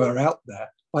risks that there were out there.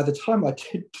 By the time I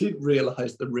did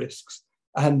realize the risks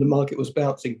and the market was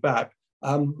bouncing back,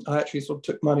 I actually sort of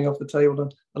took money off the table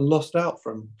and lost out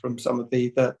from some of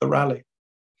the rally.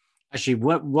 Actually,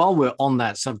 while we're on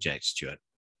that subject, Stuart,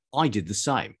 I did the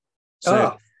same.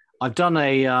 So I've done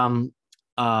a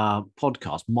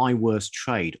podcast, My Worst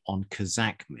Trade, on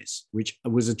Kazakhmys, which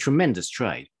was a tremendous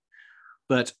trade.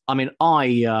 But I mean,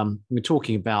 we're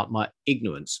talking about my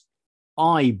ignorance.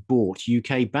 I bought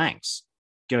UK banks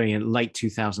going in late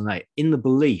 2008 in the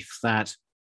belief that,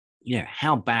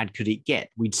 how bad could it get?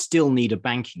 We'd still need a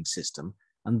banking system.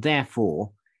 And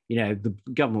therefore, the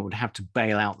government would have to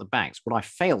bail out the banks. What I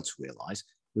failed to realize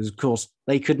was, of course,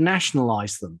 they could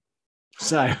nationalize them.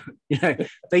 So,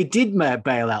 they did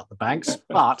bail out the banks,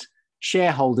 but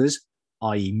shareholders,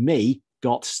 i.e. me,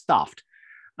 got stuffed.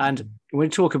 And when we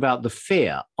talk about the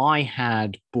fear,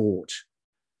 I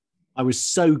was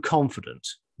so confident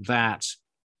that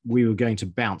we were going to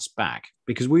bounce back,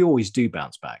 because we always do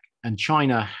bounce back. And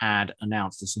China had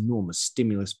announced this enormous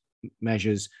stimulus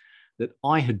measures that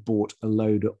I had bought a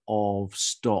load of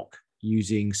stock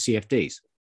using CFDs.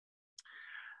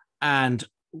 And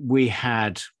we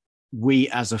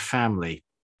as a family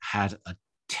had a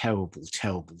terrible,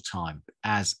 terrible time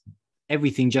as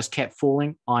everything just kept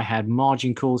falling. I had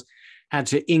margin calls, had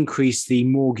to increase the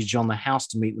mortgage on the house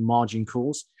to meet the margin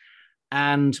calls.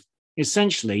 And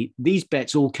essentially, these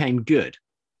bets all came good.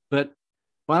 But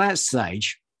by that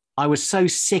stage, I was so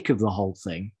sick of the whole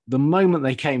thing. The moment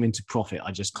they came into profit,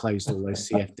 I just closed all those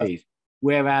CFDs.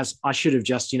 Whereas I should have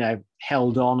just,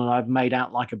 held on, and I've made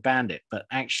out like a bandit. But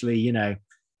actually, it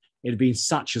had been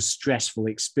such a stressful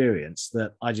experience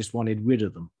that I just wanted rid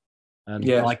of them. And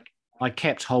yes. I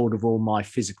kept hold of all my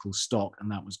physical stock, and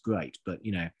that was great. But,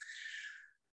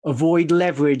 avoid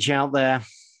leverage out there.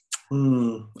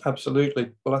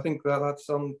 Absolutely. Well, I think that's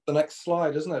on the next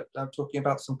slide, isn't it? I'm talking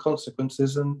about some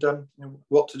consequences and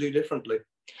what to do differently.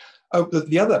 Oh,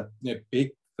 the other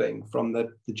big thing from the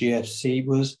GFC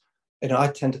was, I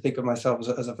tend to think of myself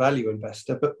as a value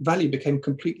investor, but value became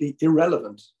completely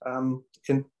irrelevant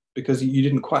because you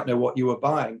didn't quite know what you were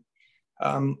buying.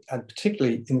 And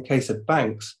particularly in the case of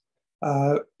banks,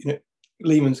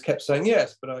 Lehman's kept saying,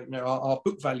 yes, but our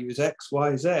book value is X,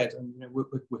 Y, Z, and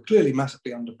we're clearly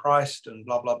massively underpriced and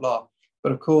blah, blah, blah.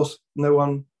 But of course, no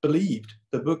one believed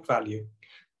the book value.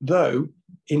 Though,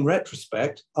 in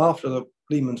retrospect, after the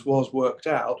Lehman's was worked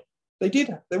out, there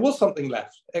was something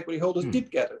left. Equity holders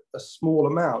did get a small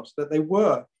amount, that they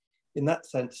were, in that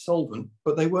sense, solvent,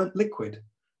 but they weren't liquid.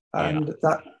 And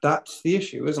that's the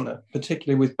issue, isn't it?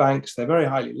 Particularly with banks, they're very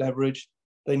highly leveraged.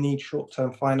 They need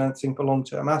short-term financing for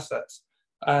long-term assets.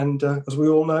 And as we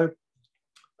all know,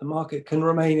 the market can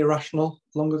remain irrational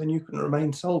longer than you can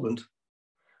remain solvent.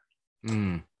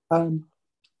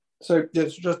 So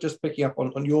just picking up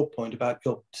on your point about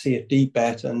your CFD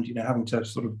bet and having to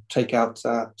sort of take out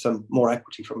some more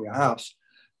equity from your house.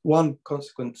 One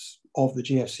consequence of the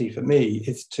GFC for me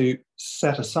is to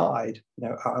set aside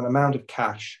an amount of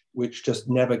cash which just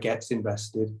never gets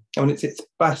invested. I mean, it's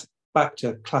back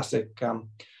to classic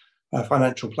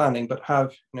financial planning, but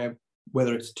have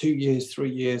whether it's 2 years, 3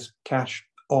 years cash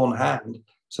on hand,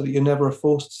 so that you're never a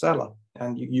forced seller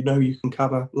and you can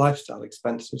cover lifestyle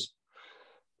expenses.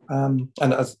 And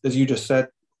as you just said,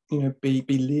 be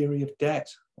leery of debt.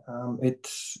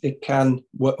 It can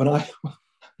work. When I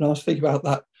was thinking about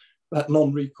that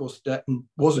non-recourse debt, and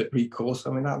was it recourse?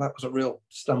 I mean, that was a real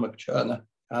stomach churner.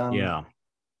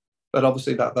 But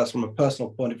obviously that's from a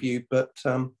personal point of view. But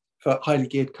for highly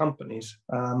geared companies,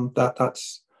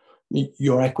 that's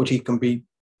your equity can be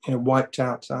wiped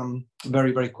out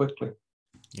very, very quickly.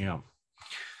 Yeah.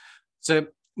 So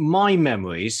my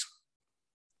memories,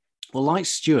 well, like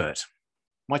Stuart,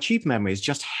 my chief memory is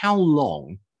just how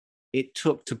long it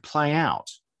took to play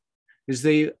out. Because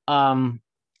the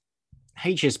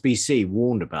HSBC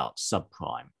warned about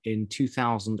subprime in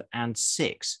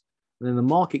 2006. And then the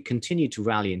market continued to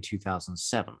rally in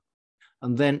 2007.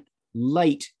 And then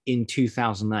late in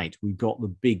 2008, we got the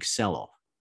big sell-off.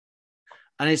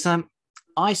 And it's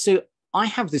I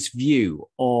have this view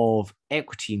of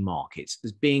equity markets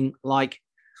as being like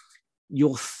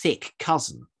your thick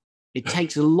cousin. It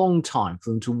takes a long time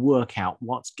for them to work out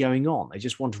what's going on. They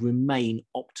just want to remain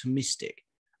optimistic.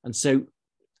 And so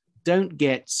don't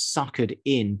get suckered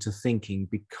into thinking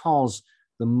because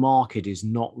the market is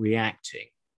not reacting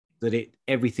that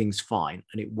everything's fine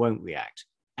and it won't react.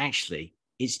 actually,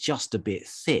 it's just a bit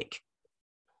thick.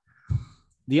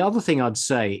 The other thing I'd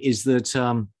say is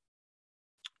that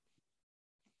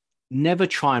never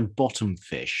try and bottom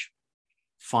fish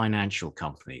financial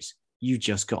companies. You've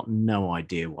just got no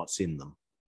idea what's in them.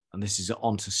 And this is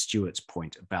on to Stuart's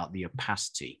point about the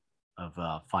opacity of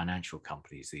financial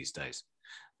companies these days.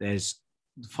 The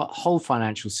whole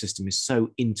financial system is so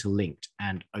interlinked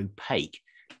and opaque,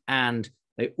 and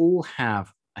they all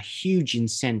have a huge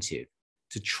incentive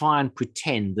to try and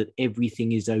pretend that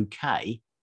everything is okay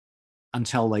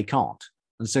until they can't.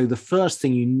 And so the first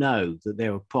thing you know that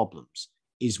there are problems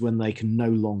is when they can no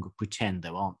longer pretend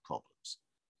there aren't problems.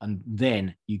 And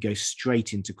then you go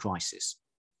straight into crisis.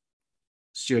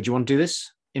 Stuart, do you want to do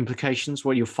this? Implications?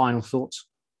 What are your final thoughts?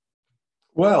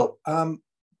 Well,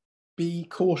 be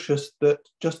cautious that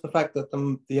just the fact that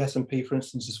the S&P, for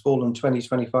instance, has fallen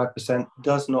 20-25%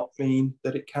 does not mean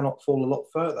that it cannot fall a lot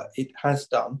further. It has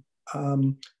done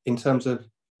in terms of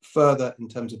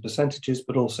percentages,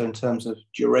 but also in terms of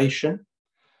duration.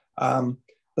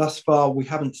 Thus far, we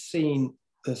haven't seen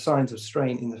the signs of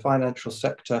strain in the financial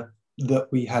sector that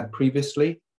we had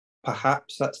previously.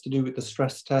 Perhaps that's to do with the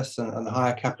stress tests and the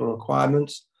higher capital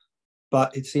requirements,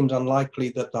 but it seems unlikely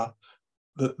that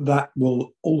that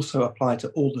will also apply to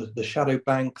all the shadow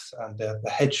banks and the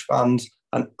hedge funds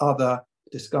and other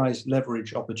disguised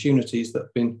leverage opportunities that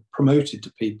have been promoted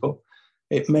to people.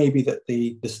 It may be that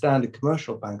the standard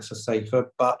commercial banks are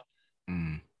safer, but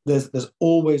there's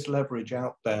always leverage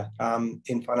out there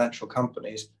in financial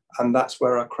companies, and that's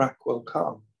where a crack will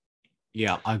come.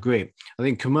 Yeah, I agree. I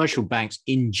think commercial banks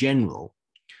in general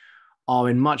are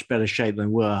in much better shape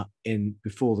than were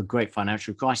before the great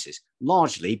financial crisis,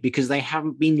 largely because they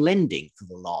haven't been lending for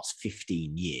the last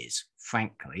 15 years,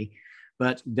 frankly.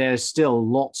 But there's still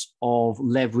lots of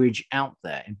leverage out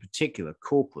there. In particular,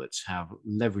 corporates have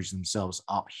leveraged themselves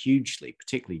up hugely,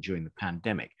 particularly during the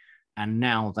pandemic. And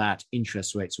now that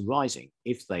interest rates are rising,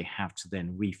 if they have to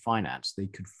then refinance, they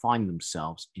could find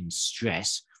themselves in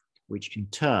stress, which in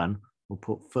turn will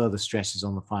put further stresses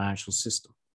on the financial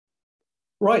system.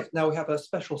 Right, now we have a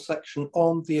special section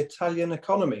on the Italian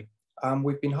economy.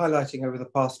 We've been highlighting over the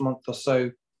past month or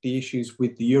so the issues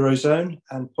with the Eurozone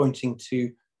and pointing to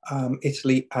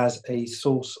Italy as a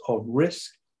source of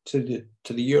risk to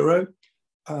the euro.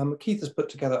 Keith has put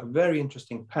together a very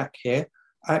interesting pack here,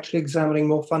 actually examining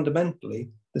more fundamentally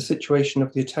the situation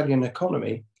of the Italian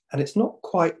economy, and it's not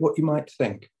quite what you might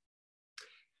think.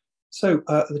 So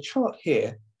the chart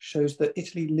here shows that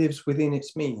Italy lives within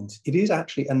its means. It is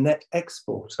actually a net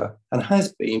exporter and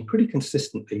has been pretty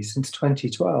consistently since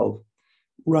 2012,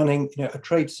 running a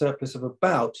trade surplus of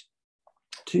about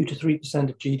 2 to 3%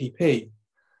 of GDP.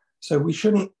 So we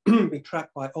shouldn't be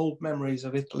trapped by old memories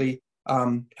of Italy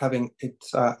having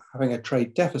a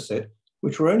trade deficit,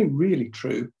 which were only really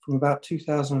true from about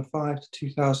 2005 to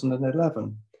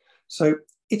 2011. So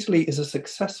Italy is a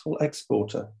successful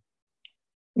exporter.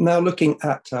 Now looking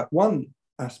at one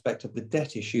aspect of the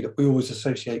debt issue that we always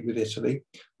associate with Italy,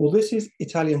 well, this is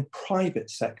Italian private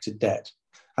sector debt.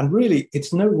 And really,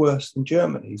 it's no worse than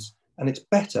Germany's, and it's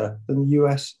better than the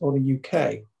US or the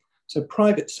UK. So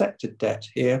private sector debt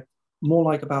here, more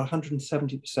like about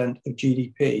 170% of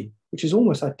GDP, which is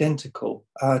almost identical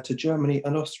to Germany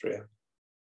and Austria.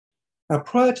 Now,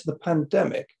 prior to the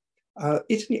pandemic,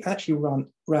 Italy actually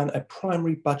ran a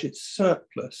primary budget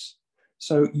surplus.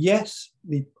 So yes,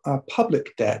 the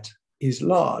public debt is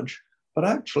large, but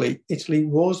actually Italy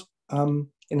was,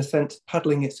 in a sense,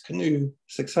 paddling its canoe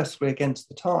successfully against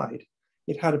the tide.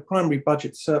 It had a primary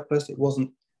budget surplus. It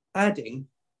wasn't adding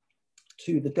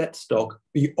to the debt stock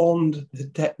beyond the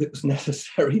debt that was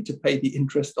necessary to pay the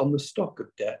interest on the stock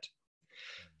of debt.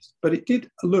 But it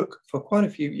did look for quite a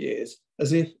few years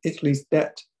as if Italy's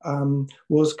debt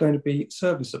was going to be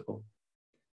serviceable.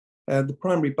 The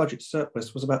primary budget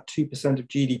surplus was about 2% of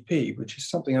GDP, which is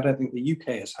something I don't think the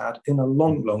UK has had in a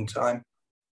long, long time.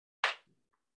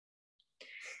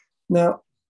 Now,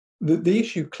 the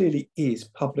issue clearly is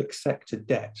public sector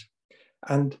debt,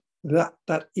 and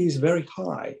that is very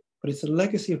high, but it's a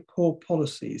legacy of poor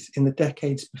policies in the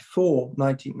decades before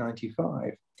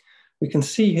 1995. We can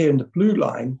see here in the blue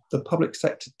line the public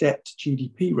sector debt to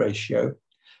GDP ratio,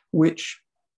 which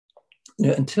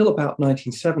until about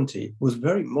 1970 was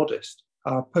very modest,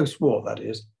 post-war that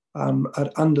is,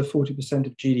 at under 40%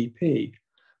 of GDP.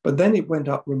 But then it went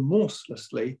up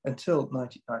remorselessly until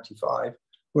 1995,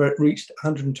 where it reached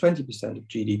 120% of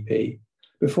GDP,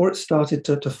 before it started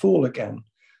to fall again.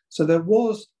 So there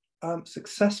was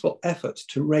successful efforts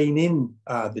to rein in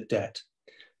the debt.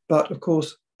 But of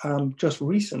course, just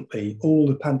recently, all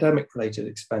the pandemic-related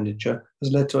expenditure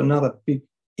has led to another big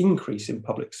increase in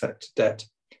public sector debt.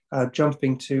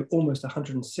 jumping to almost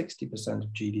 160%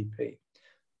 of GDP.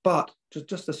 But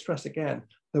just to stress again,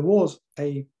 there was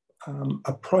a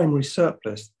primary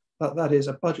surplus, that is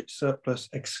a budget surplus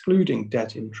excluding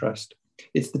debt interest.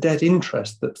 It's the debt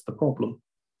interest that's the problem.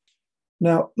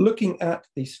 Now, looking at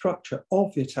the structure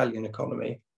of the Italian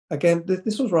economy, again,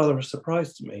 this was rather a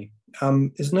surprise to me.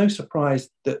 It's no surprise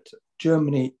that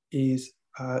Germany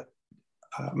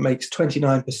makes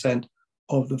 29%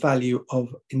 of the value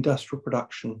of industrial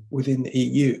production within the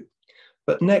EU.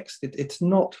 But next, it's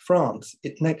not France.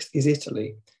 Next is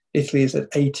Italy. Italy is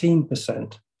at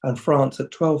 18% and France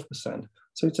at 12%.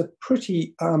 So it's a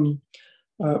pretty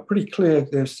clear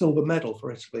there's silver medal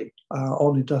for Italy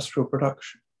on industrial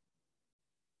production.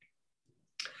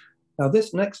 Now,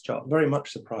 this next chart very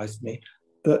much surprised me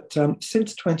that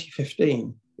since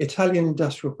 2015, Italian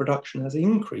industrial production has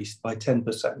increased by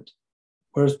 10%,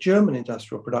 whereas German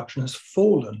industrial production has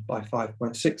fallen by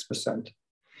 5.6%.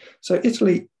 So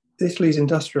Italy's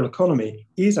industrial economy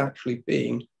is actually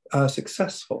being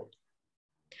successful.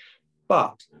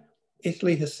 But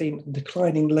Italy has seen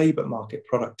declining labour market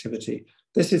productivity.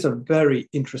 This is a very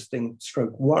interesting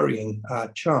stroke worrying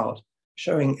chart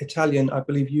showing Italian, I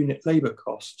believe, unit labour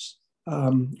costs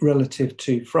relative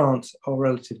to France or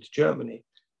relative to Germany.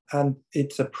 And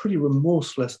it's a pretty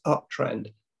remorseless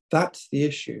uptrend. That's the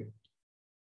issue.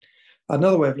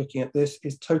 Another way of looking at this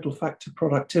is total factor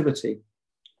productivity.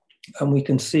 And we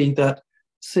can see that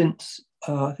since,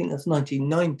 I think that's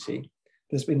 1990,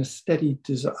 there's been a steady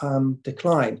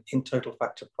decline in total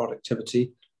factor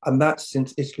productivity. And that's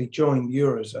since Italy joined the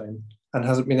Eurozone and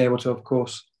hasn't been able to, of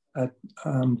course,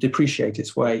 depreciate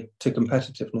its way to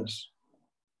competitiveness.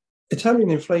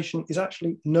 Italian inflation is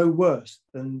actually no worse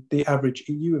than the average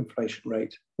EU inflation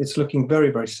rate. It's looking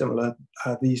very, very similar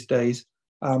these days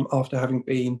after having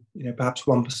been, perhaps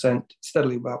 1%,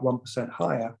 steadily about 1%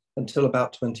 higher until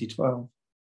about 2012.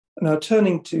 Now,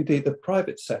 turning to the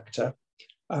private sector,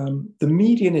 the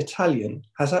median Italian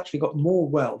has actually got more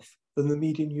wealth than the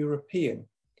median European.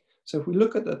 So if we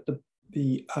look at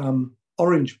the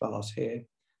orange bars here,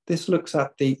 this looks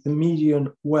at the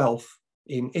median wealth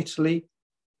in Italy,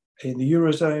 in the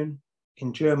Eurozone,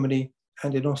 in Germany,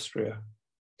 and in Austria.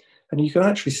 And you can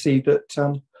actually see that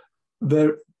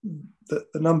the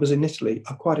numbers in Italy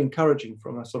are quite encouraging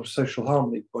from a sort of social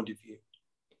harmony point of view.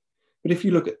 But if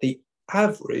you look at the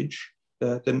average,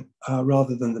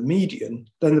 rather than the median,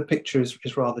 then the picture is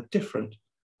rather different,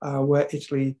 where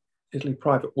Italy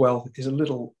private wealth is a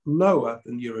little lower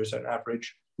than the Eurozone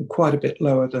average and quite a bit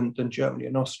lower than Germany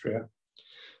and Austria.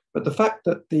 But the fact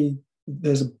that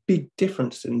there's a big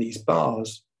difference in these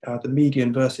bars, the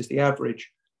median versus the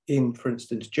average in, for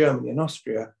instance, Germany and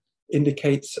Austria,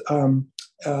 indicates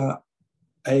a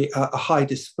high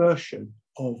dispersion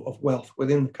of wealth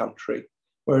within the country,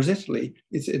 whereas Italy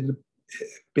is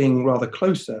being rather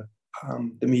closer,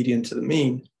 the median to the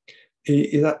mean.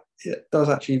 It does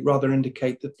actually rather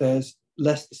indicate that there's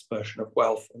less dispersion of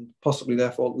wealth and possibly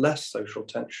therefore less social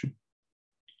tension.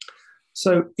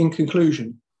 So in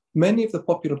conclusion, many of the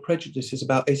popular prejudices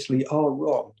about Italy are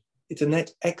wrong. It's a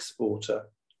net exporter.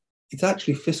 It's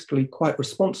actually fiscally quite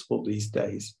responsible these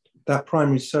days. That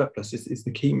primary surplus is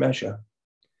the key measure.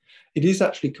 It is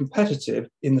actually competitive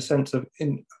in the sense of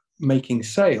in making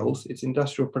sales. Its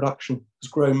industrial production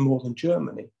has grown more than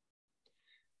Germany.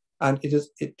 And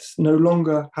it's no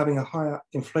longer having a higher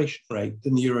inflation rate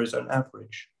than the Eurozone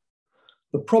average.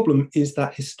 The problem is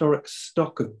that historic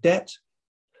stock of debt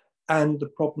and the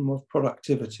problem of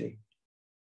productivity.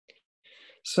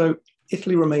 So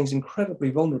Italy remains incredibly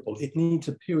vulnerable. It needs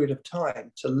a period of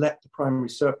time to let the primary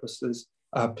surpluses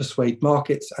persuade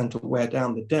markets and to wear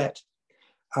down the debt.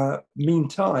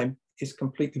 Meantime, is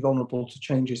completely vulnerable to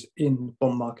changes in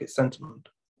bond market sentiment.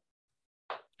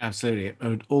 Absolutely.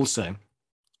 And also,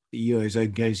 the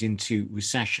Eurozone goes into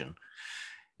recession,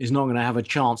 is not going to have a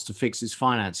chance to fix its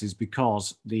finances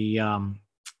because the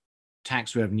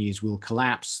tax revenues will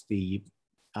collapse, the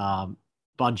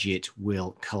budget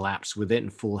will collapse with it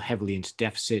and fall heavily into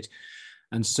deficit.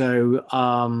 And so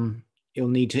it'll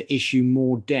need to issue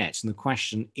more debt. And the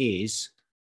question is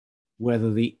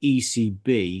whether the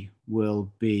ECB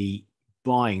will be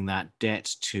buying that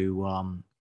debt to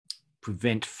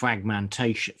prevent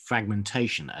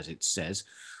fragmentation, as it says,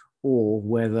 or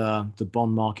whether the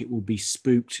bond market will be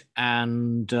spooked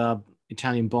and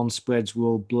Italian bond spreads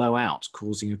will blow out,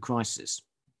 causing a crisis.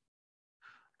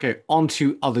 Okay, on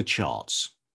to other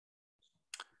charts.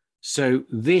 So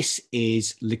this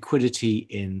is liquidity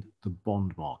in the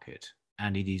bond market,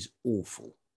 and it is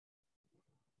awful.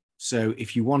 So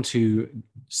if you want to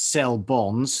sell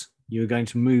bonds, you're going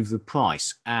to move the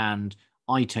price. And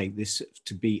I take this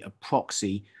to be a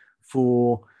proxy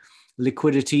for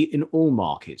liquidity in all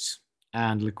markets,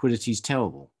 and liquidity is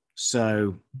terrible.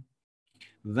 So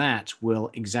that will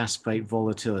exacerbate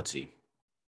volatility.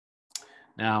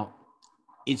 Now,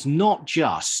 it's not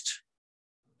just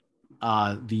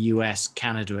the US,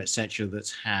 Canada, etc.,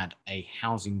 that's had a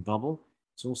housing bubble.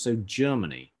 It's also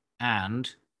Germany,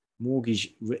 and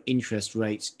mortgage interest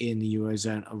rates in the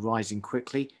Eurozone are rising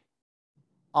quickly.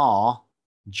 Are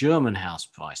German house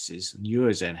prices and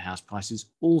Eurozone house prices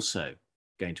also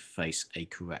going to face a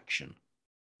correction?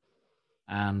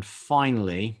 And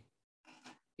finally,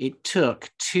 it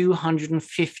took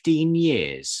 215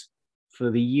 years for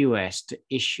the US to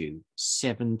issue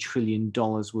 $7 trillion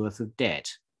worth of debt.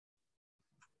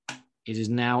 It has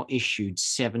now issued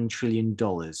 $7 trillion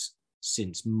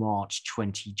since March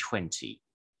 2020,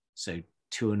 so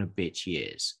 2 and a bit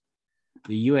years.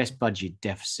 The US budget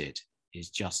deficit is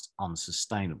just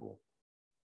unsustainable.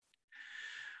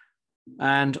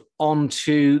 And on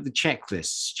to the checklist,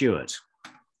 Stuart.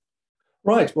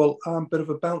 Right, well, a bit of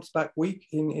a bounce back week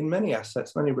in many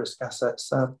assets, many risk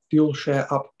assets. Fuel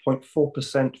share up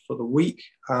 0.4% for the week,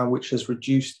 which has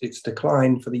reduced its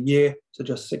decline for the year to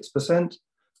just 6%.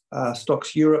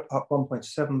 Stocks Europe up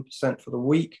 1.7% for the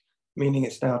week, meaning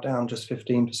it's now down just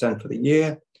 15% for the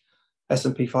year.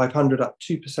 S&P 500 up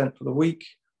 2% for the week.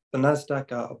 The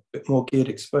Nasdaq, a bit more geared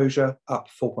exposure, up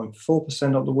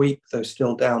 4.4% on the week, though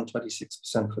still down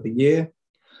 26% for the year.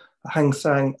 Hang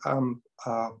Seng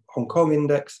Hong Kong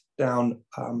index down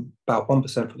about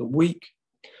 1% for the week.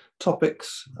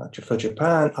 Topics for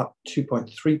Japan up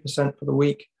 2.3% for the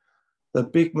week. The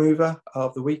big mover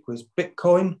of the week was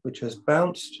Bitcoin, which has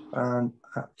bounced and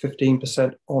at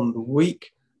 15% on the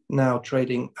week, now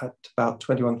trading at about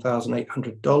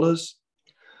 $21,800.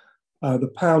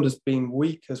 The pound has been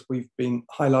weak, as we've been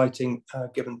highlighting,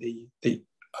 given the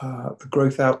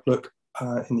growth outlook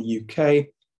in the UK,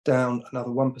 down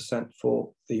another 1%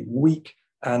 for the week,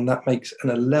 and that makes an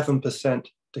 11%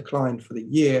 decline for the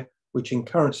year, which in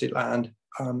currency land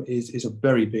is a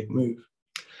very big move.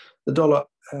 The dollar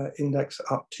index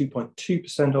up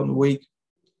 2.2% on the week,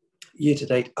 year to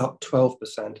date up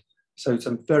 12%. So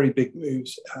some very big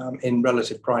moves in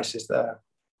relative prices there.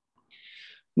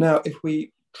 Now, if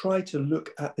we try to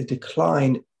look at the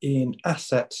decline in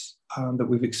assets that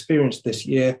we've experienced this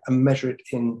year and measure it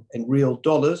in real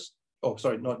dollars, oh,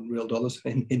 sorry, not in real dollars,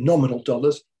 in nominal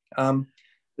dollars,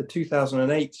 the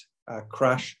 2008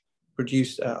 crash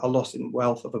produced a loss in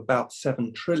wealth of about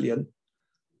 7 trillion.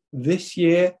 This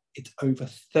year, it's over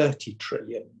 30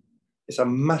 trillion. It's a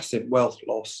massive wealth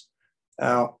loss.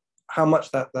 Now, how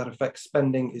much that affects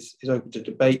spending is open to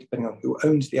debate, depending on who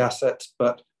owns the assets,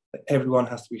 but everyone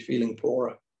has to be feeling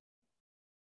poorer.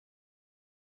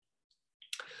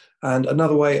 And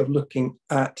another way of looking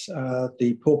at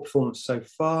the poor performance so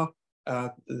far,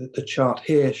 the chart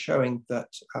here showing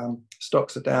that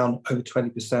stocks are down over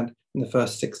 20% in the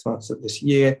first 6 months of this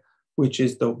year, which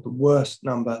is the worst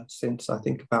number since, I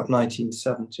think, about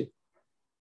 1970.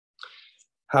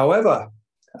 However,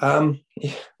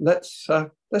 let's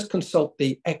consult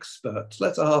the experts.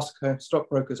 Let's ask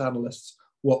stockbrokers, analysts,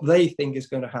 what they think is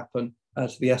going to happen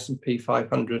to the S&P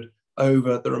 500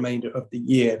 over the remainder of the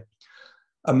year.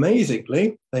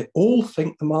 Amazingly, they all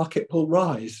think the market will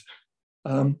rise.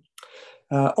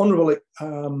 Honourable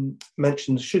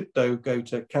mentions should, though, go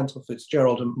to Cantor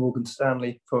Fitzgerald and Morgan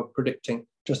Stanley for predicting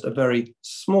just a very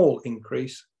small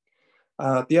increase.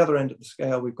 The other end of the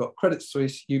scale, we've got Credit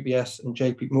Suisse, UBS, and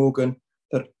JP Morgan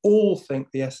that all think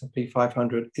the S&P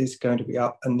 500 is going to be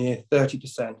up a near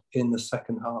 30% in the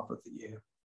second half of the year.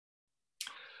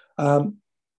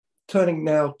 Turning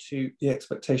now to the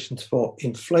expectations for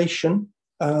inflation.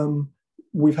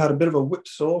 We've had a bit of a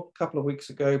whipsaw a couple of weeks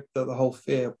ago that the whole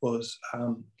fear was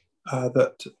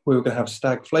that we were going to have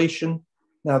stagflation.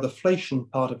 Now, the inflation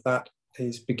part of that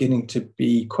is beginning to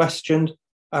be questioned.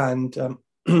 And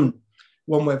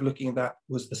one way of looking at that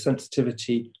was the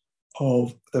sensitivity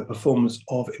of the performance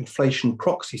of inflation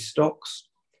proxy stocks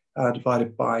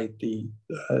divided by the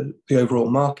overall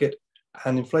market.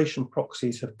 And inflation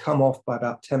proxies have come off by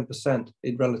about 10%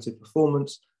 in relative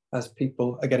performance, as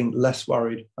people are getting less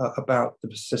worried about the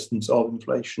persistence of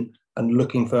inflation and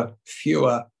looking for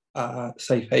fewer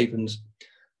safe havens.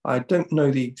 I don't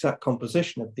know the exact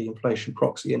composition of the inflation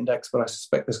proxy index, but I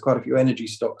suspect there's quite a few energy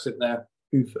stocks in there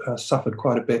who've suffered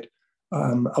quite a bit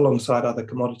alongside other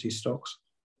commodity stocks.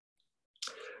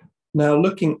 Now,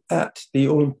 looking at the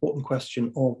all-important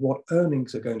question of what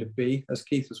earnings are going to be, as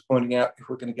Keith was pointing out, if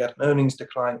we're going to get an earnings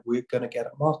decline, we're going to get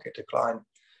a market decline.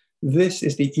 This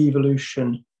is the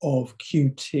evolution of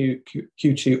Q2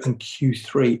 and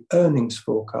Q3 earnings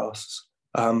forecasts.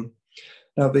 Now,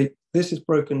 the This is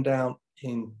broken down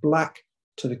in black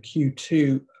to the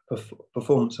Q2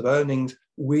 performance of earnings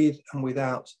with and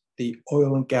without the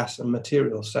oil and gas and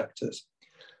materials sectors.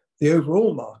 The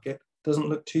overall market doesn't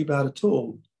look too bad at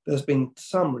all. There's been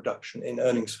some reduction in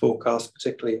earnings forecasts,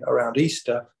 particularly around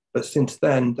Easter, but since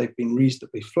then they've been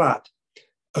reasonably flat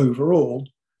overall.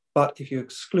 But if you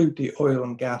exclude the oil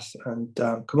and gas and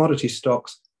commodity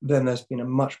stocks, then there's been a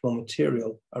much more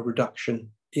material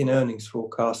reduction in earnings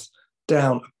forecasts,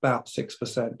 down about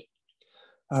 6%.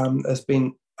 There's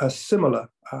been a similar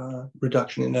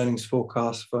reduction in earnings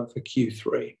forecasts for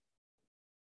Q3.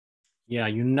 Yeah,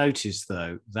 you notice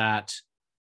though that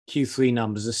Q3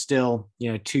 numbers are still,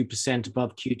 2%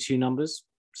 above Q2 numbers.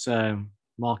 So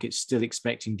market's still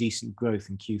expecting decent growth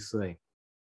in Q3.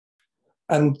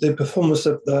 And the performance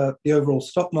of the overall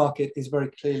stock market is very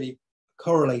clearly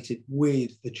correlated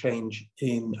with the change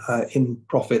in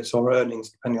profits or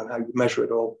earnings, depending on how you measure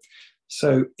it all.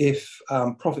 So if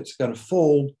profits are going to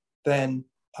fall, then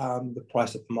the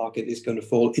price of the market is going to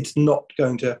fall.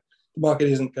 The market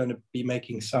isn't going to be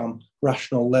making some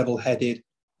rational, level-headed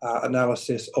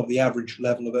analysis of the average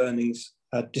level of earnings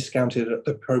discounted at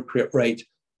the appropriate rate.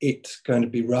 It's going to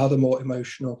be rather more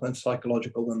emotional and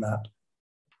psychological than that.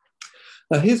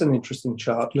 Now, here's an interesting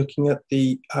chart looking at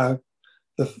the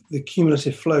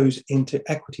cumulative flows into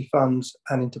equity funds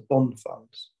and into bond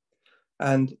funds.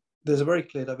 And there's a very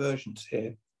clear divergence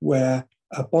here where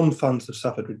bond funds have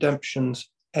suffered redemptions,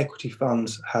 equity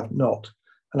funds have not.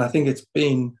 And I think it's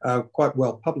been quite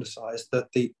well publicized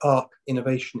that the ARK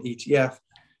Innovation ETF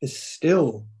is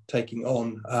still taking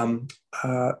on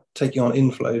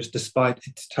inflows despite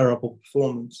its terrible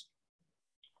performance.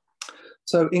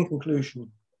 So in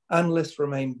conclusion, analysts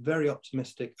remain very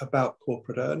optimistic about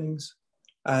corporate earnings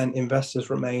and investors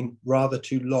remain rather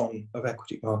too long of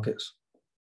equity markets.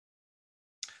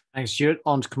 Thanks, Stuart.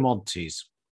 On to commodities.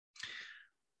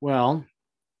 Well,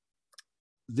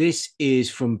 this is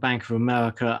from Bank of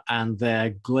America and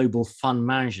their Global Fund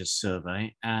Managers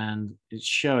Survey, and it's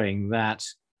showing that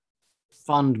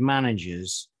fund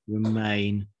managers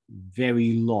remain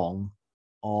very long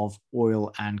of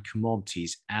oil and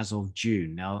commodities as of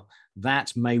June. Now,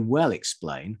 that may well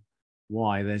explain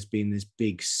why there's been this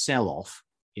big sell-off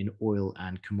in oil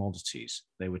and commodities.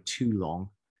 They were too long.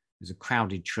 It was a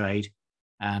crowded trade,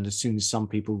 and as soon as some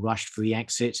people rushed for the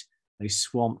exit, they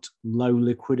swamped low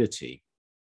liquidity.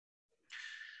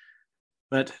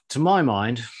 But to my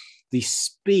mind, the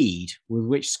speed with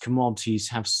which commodities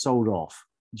have sold off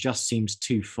just seems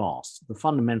too fast. The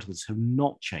fundamentals have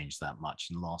not changed that much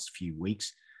in the last few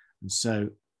weeks. And so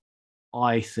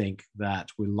I think that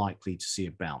we're likely to see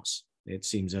a bounce. It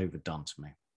seems overdone to me.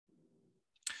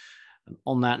 And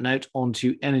on that note, on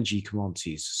to energy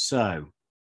commodities. So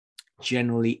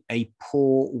generally a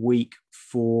poor week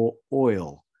for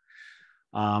oil.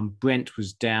 Brent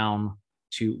was down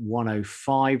to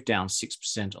 105, down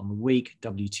 6% on the week.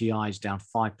 WTI is down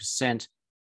 5%.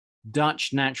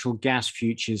 Dutch natural gas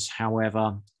futures,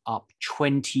 however, up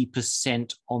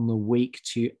 20% on the week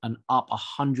to an up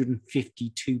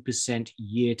 152%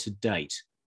 year to date.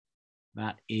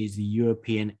 That is the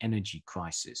European energy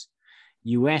crisis.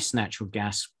 US natural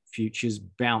gas futures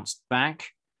bounced back,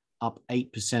 up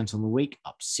 8% on the week,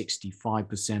 up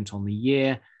 65% on the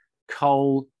year.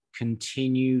 Coal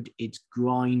continued its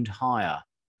grind higher,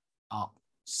 up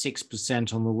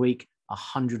 6% on the week,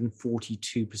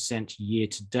 142% year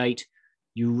to date.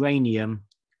 Uranium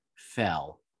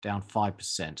fell, down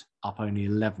 5%, up only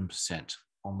 11%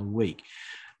 on the week.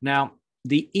 Now,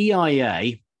 the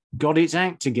EIA got its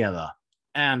act together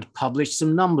and published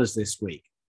some numbers this week.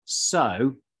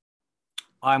 So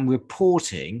I'm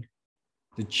reporting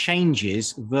the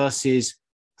changes versus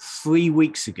 3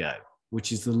 weeks ago,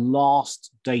 which is the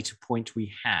last data point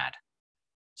we had.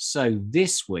 So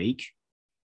this week,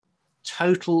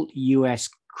 total US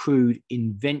crude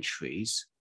inventories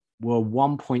were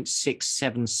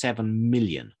 1.677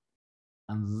 million,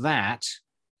 and that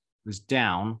was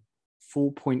down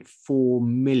 4.4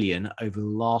 million over the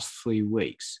last 3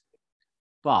 weeks.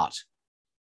 But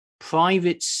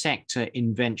private sector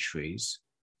inventories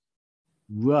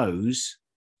rose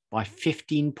by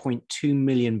 15.2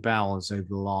 million barrels over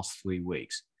the last 3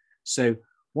 weeks. So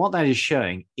what that is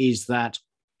showing is that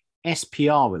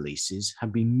SPR releases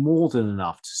have been more than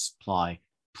enough to supply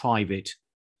private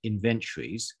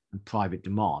inventories and private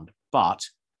demand. But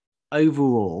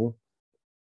overall,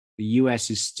 the US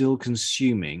is still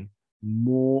consuming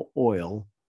more oil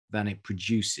than it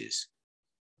produces.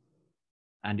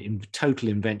 And total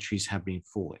inventories have been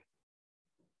falling.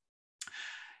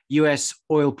 US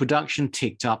oil production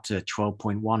ticked up to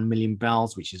 12.1 million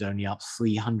barrels, which is only up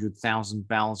 300,000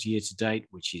 barrels year to date,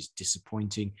 which is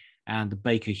disappointing. And the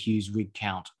Baker Hughes rig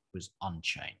count was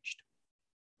unchanged.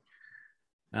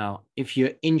 Now, if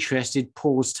you're interested,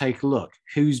 pause, take a look.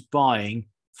 Who's buying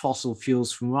fossil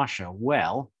fuels from Russia?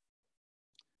 Well,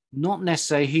 not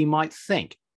necessarily who you might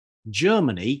think.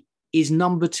 Germany is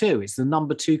number two. It's the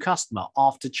number two customer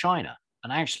after China.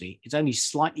 And actually, it's only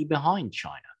slightly behind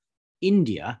China.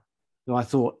 India, who I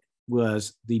thought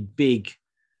was the big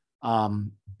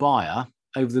buyer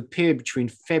over the period between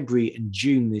February and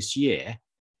June this year,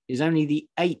 is only the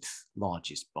 8th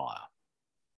largest buyer.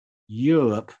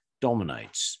 Europe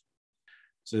dominates.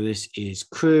 So this is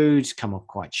crude, come up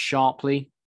quite sharply.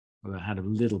 We had a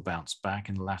little bounce back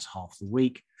in the last half of the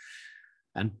week.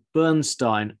 And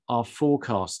Bernstein are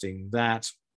forecasting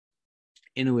that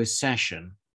in a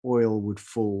recession, oil would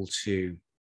fall to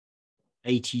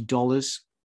 $80.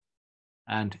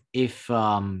 And if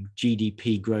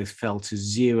GDP growth fell to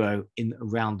zero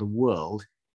around the world,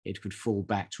 it could fall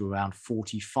back to around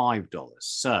 $45.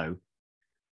 So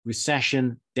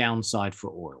recession, downside for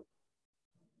oil.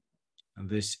 And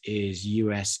this is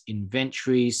US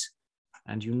inventories.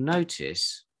 And you'll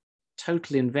notice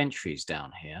total inventories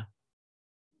down here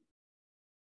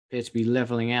appear to be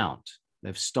leveling out.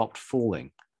 They've stopped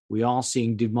falling. We are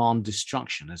seeing demand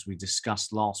destruction, as we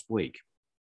discussed last week.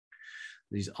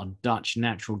 These are Dutch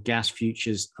natural gas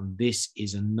futures, and this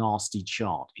is a nasty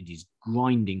chart. It is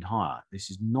grinding higher.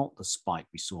 This is not the spike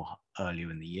we saw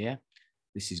earlier in the year.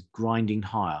 This is grinding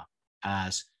higher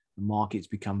as the markets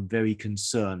become very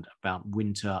concerned about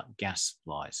winter gas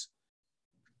supplies.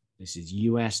 This is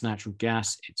US natural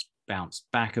gas. It's bounced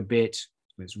back a bit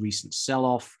with its recent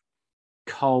sell-off.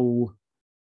 Coal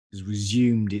has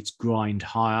resumed its grind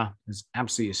higher. There's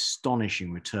absolutely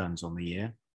astonishing returns on the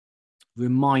year.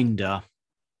 Reminder,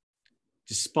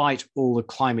 despite all the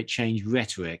climate change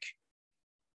rhetoric,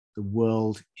 the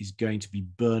world is going to be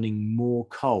burning more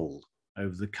coal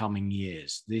over the coming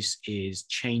years. This is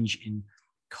change in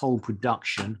coal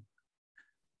production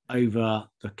over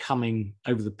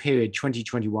the period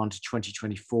 2021 to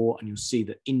 2024, and you'll see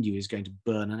that India is going to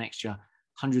burn an extra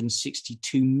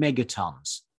 162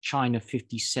 megatons, China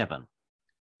 57.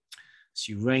 It's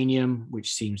uranium,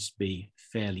 which seems to be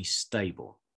fairly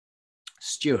stable.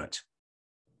 Stuart.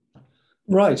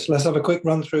 Right, let's have a quick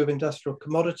run through of industrial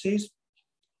commodities.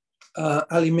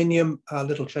 Aluminium, a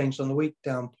little changed on the week,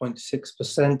 down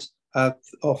 0.6%,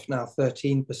 off now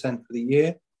 13% for the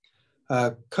year.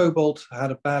 Cobalt had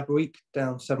a bad week,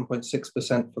 down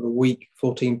 7.6% for the week,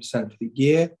 14% for the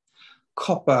year.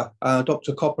 Copper,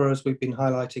 Dr. Copper, as we've been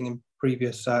highlighting in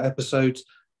previous episodes,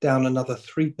 down another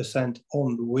 3%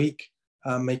 on the week,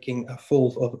 making a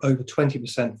fall of over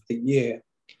 20% for the year.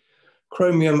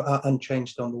 Chromium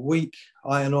unchanged on the week.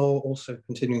 Iron ore also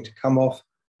continuing to come off,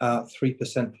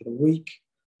 3% for the week.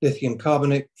 Lithium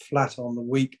carbonate flat on the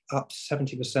week, up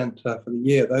 70% for the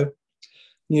year though.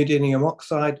 Neodymium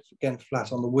oxide, again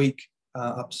flat on the week,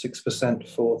 up 6%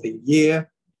 for the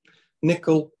year.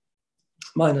 Nickel,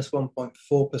 minus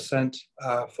 1.4%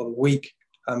 for the week,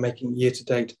 making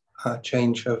year-to-date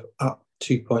change of up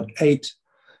 2.8%.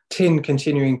 Tin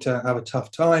continuing to have a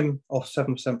tough time, off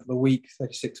 7% for the week,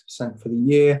 36% for the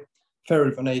year.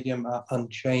 Ferrovanadium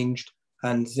unchanged,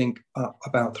 and zinc up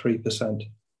about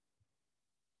 3%.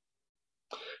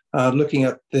 Looking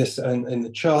at this in the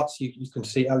charts, you can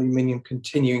see aluminium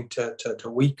continuing to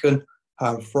weaken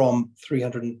from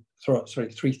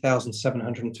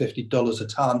 $3,750 a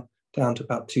ton down to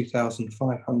about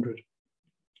 $2,500.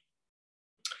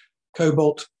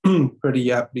 Cobalt,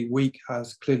 pretty weak,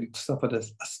 has clearly suffered a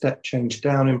step change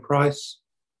down in price.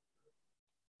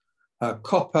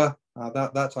 Copper,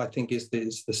 that I think is the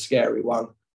scary one,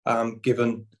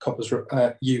 given copper's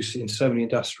use in so many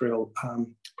industrial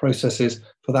processes.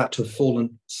 For that to have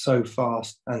fallen so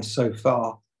fast and so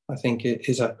far, I think it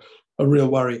is a real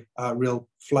worry, a real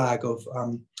flag of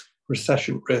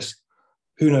recession risk.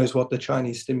 Who knows what the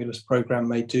Chinese stimulus program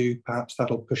may do? Perhaps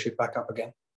that'll push it back up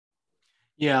again.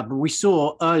 Yeah, but we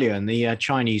saw earlier in the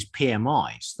Chinese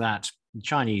PMIs that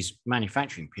Chinese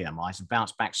manufacturing PMIs have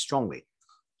bounced back strongly.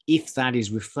 If that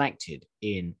is reflected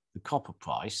in the copper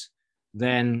price,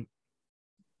 then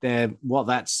what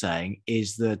that's saying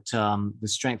is that the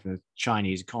strength of the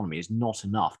Chinese economy is not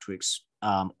enough to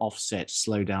offset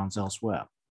slowdowns elsewhere.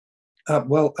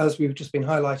 Well, as we've just been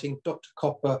highlighting, Dr.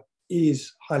 Copper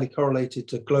is highly correlated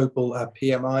to global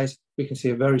PMIs. We can see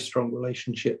a very strong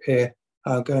relationship here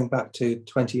going back to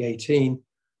 2018.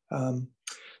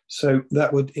 So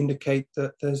that would indicate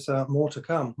that there's more to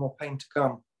come, more pain to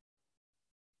come.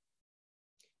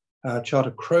 Chart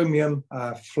of chromium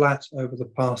flat over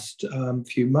the past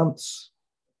few months.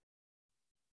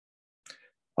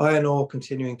 Iron ore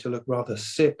continuing to look rather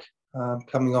sick,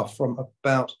 coming off from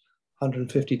about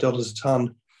 $150 a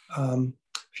ton a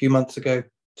few months ago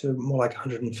to more like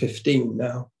 115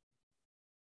 now.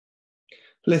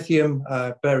 Lithium,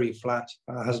 very flat,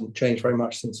 hasn't changed very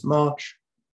much since March.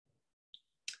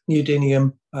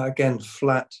 Neodymium, again,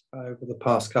 flat over the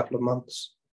past couple of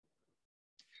months.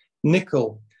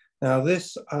 Nickel. Now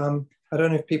this, I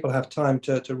don't know if people have time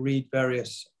to read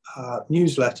various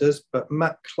newsletters, but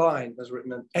Matt Klein has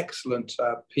written an excellent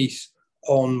piece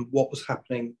on what was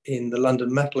happening in the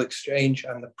London Metal Exchange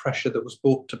and the pressure that was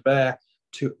brought to bear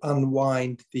to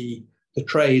unwind the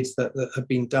trades that have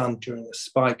been done during the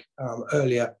spike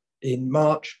earlier in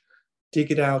March. Dig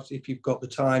it out if you've got the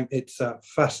time. It's a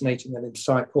fascinating and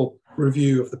insightful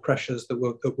review of the pressures that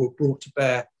were brought to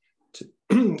bear.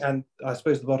 And I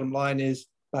suppose the bottom line is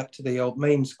back to the old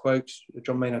Maynes quote,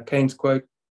 John Maynard Keynes quote.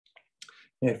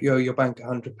 If you owe your bank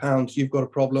 £100, you've got a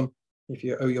problem. If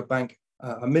you owe your bank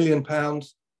 £1 million,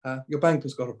 your bank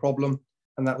has got a problem.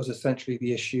 And that was essentially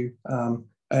the issue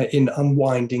in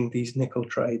unwinding these nickel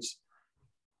trades.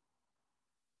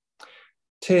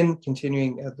 Tin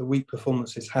continuing the weak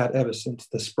performance it's had ever since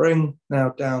the spring, now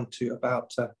down to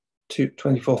about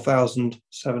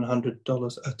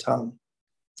 $24,700 a ton.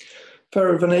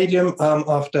 Ferrovanadium,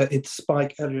 after its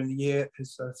spike earlier in the year,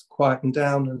 has quietened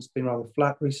down and has been rather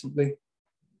flat recently.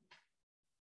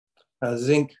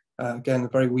 Zinc, again, a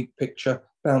very weak picture,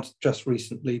 bounced just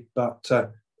recently, but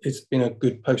it's been a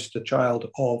good poster child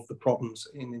of the problems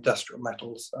in industrial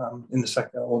metals in the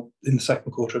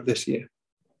second quarter of this year.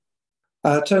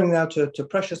 Turning now to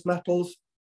precious metals,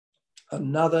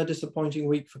 another disappointing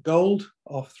week for gold,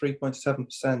 off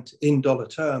 3.7% in dollar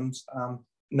terms,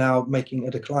 now making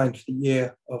a decline for the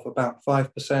year of about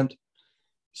 5%.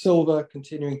 Silver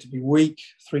continuing to be weak,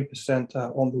 3%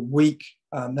 on the week,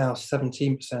 now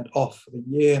 17% off for the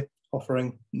year,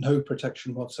 offering no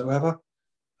protection whatsoever.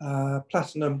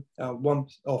 Platinum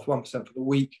off 1% for the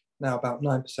week, now about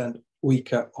 9%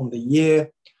 weaker on the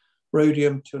year.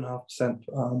 Rhodium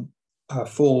 2.5%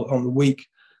 fall on the week.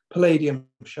 Palladium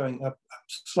showing a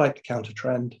slight counter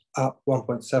trend, up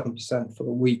 1.7% for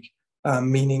the week,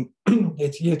 meaning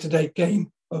its year-to-date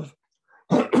gain of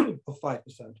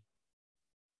 5%.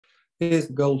 Here's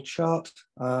the gold chart.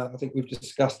 I think we've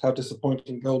discussed how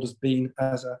disappointing gold has been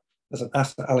as an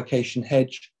asset allocation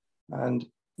hedge. And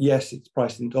yes, it's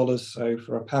priced in dollars, so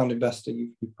for a pound investor,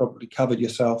 you've probably covered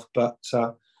yourself, but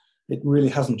it really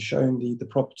hasn't shown the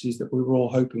properties that we were all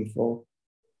hoping for.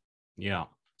 Yeah.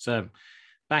 So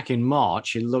back in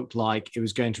March, it looked like it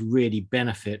was going to really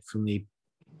benefit from the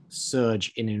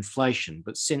surge in inflation.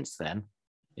 But since then,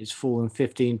 it's fallen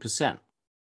 15%.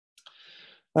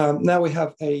 Now we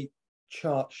have a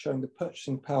chart showing the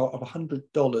purchasing power of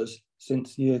 $100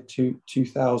 since year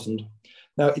 2000.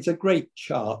 Now, it's a great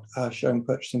chart showing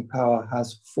purchasing power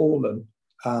has fallen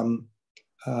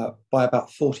by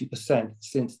about 40%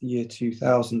 since the year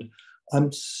 2000. I'm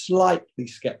slightly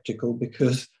skeptical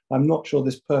because I'm not sure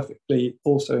this perfectly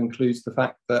also includes the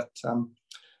fact that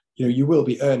you will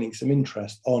be earning some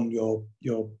interest on your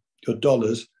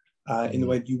dollars in the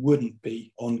way that you wouldn't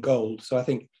be on gold. So I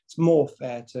think it's more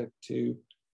fair to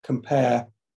compare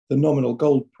the nominal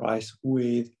gold price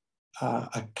with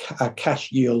a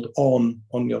cash yield on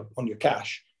your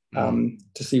cash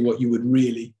to see what you would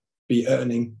really be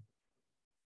earning.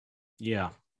 Yeah,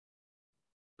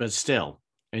 but still,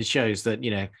 it shows that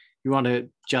you want to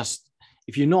just,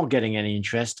 if you're not getting any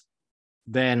interest,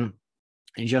 then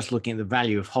you're just looking at the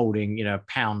value of holding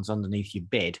pounds underneath your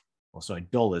bed, or sorry,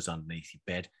 dollars underneath your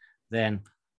bed, then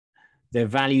their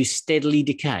value steadily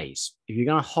decays. If you're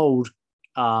going to hold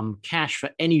cash for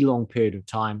any long period of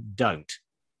time, don't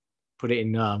put it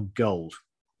in gold.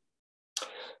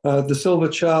 The silver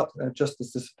chart, just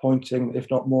as disappointing, if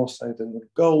not more so than the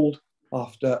gold,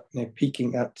 after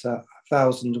peaking at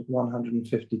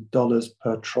 $1,150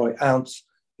 per troy ounce.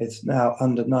 It's now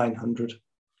under 900.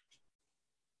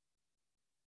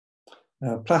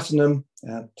 Platinum,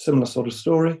 similar sort of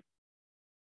story.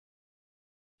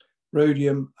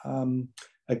 Rhodium,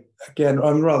 again,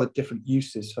 rather different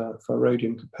uses for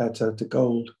rhodium compared to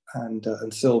gold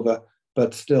and silver,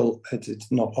 but still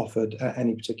it's not offered at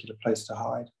any particular place to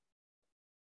hide.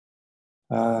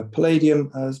 Palladium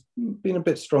has been a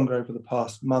bit stronger over the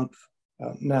past month,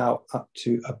 now up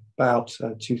to about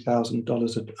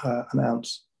 $2,000 an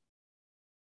ounce.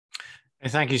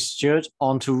 Thank you, Stuart.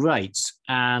 On to rates.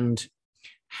 And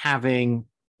having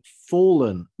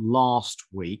fallen last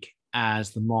week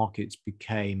as the markets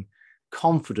became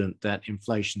confident that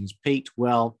inflation's peaked,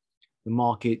 well, the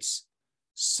markets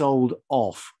sold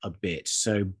off a bit.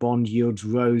 So bond yields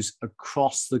rose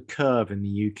across the curve in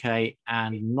the UK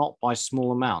and not by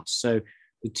small amounts. So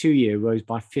the 2-year rose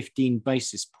by 15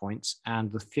 basis points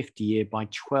and the 50-year by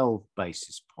 12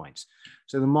 basis points.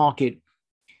 So the market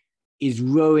is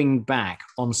rowing back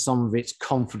on some of its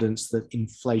confidence that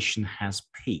inflation has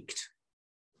peaked.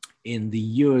 In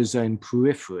the Eurozone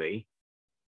periphery,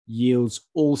 yields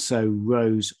also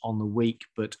rose on the week,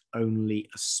 but only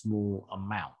a small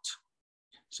amount.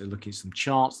 So looking at some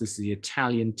charts, this is the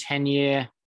Italian 10-year.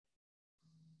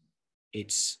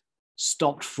 It's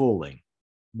stopped falling.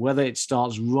 Whether it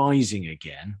starts rising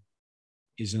again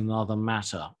is another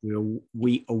matter.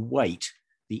 We await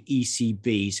the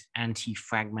ECB's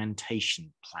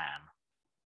anti-fragmentation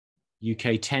plan.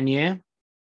 UK 10-year,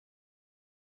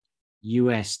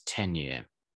 US 10-year.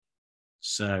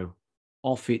 So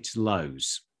off its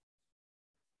lows.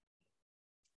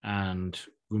 And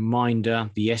reminder,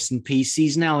 the S&P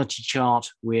seasonality chart,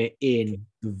 we're in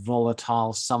the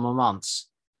volatile summer months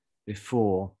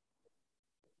before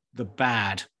the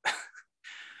bad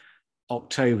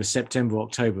September,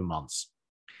 October months.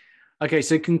 Okay,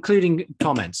 so concluding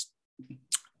comments.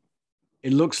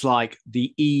 It looks like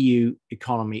the EU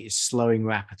economy is slowing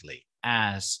rapidly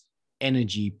as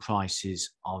energy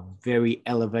prices are very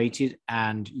elevated,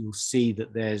 and you'll see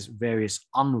that there's various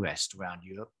unrest around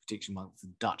Europe, particularly among the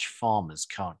Dutch farmers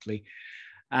currently.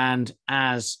 And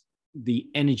as the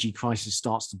energy crisis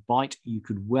starts to bite, you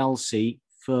could well see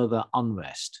further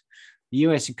unrest. The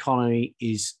US economy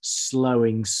is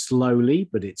slowing slowly,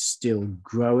 but it's still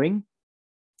growing.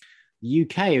 The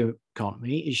UK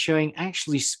economy is showing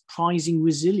actually surprising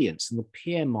resilience, and the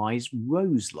PMIs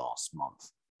rose last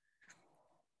month.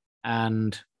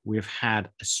 And we've had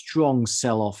a strong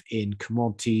sell-off in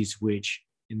commodities, which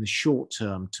in the short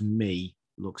term, to me,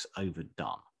 looks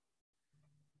overdone.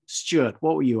 Stuart,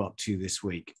 what were you up to this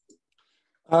week?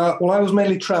 Well, I was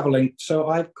mainly traveling, so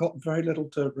I've got very little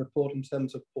to report in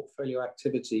terms of portfolio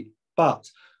activity. But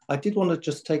I did want to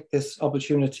just take this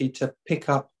opportunity to pick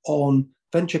up on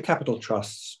venture capital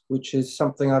trusts, which is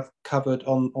something I've covered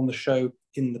on the show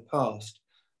in the past.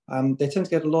 They tend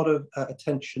to get a lot of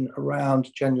attention around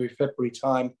January, February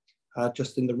time,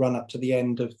 just in the run up to the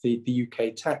end of the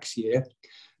UK tax year.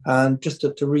 And just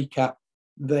to recap,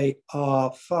 they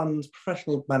are funds,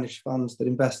 professionally managed funds that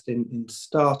invest in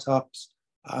startups.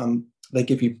 They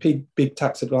give you big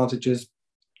tax advantages.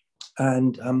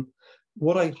 And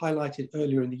what I highlighted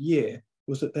earlier in the year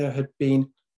was that there had been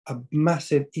a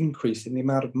massive increase in the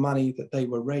amount of money that they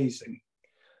were raising.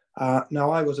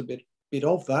 Now, I was a bit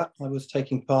of that. I was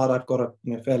taking part. I've got a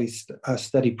fairly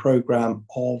steady program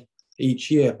of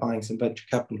each year buying some venture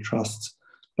capital trusts.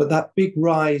 But that big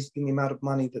rise in the amount of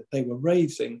money that they were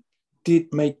raising did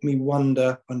make me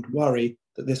wonder and worry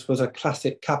that this was a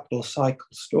classic capital cycle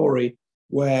story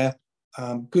where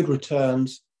good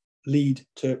returns lead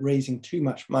to raising too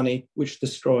much money, which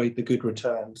destroyed the good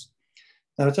returns.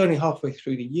 Now, it's only halfway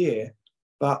through the year,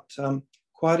 but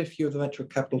quite a few of the venture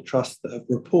capital trusts that have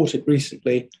reported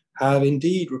recently have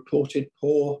indeed reported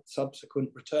poor subsequent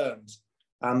returns.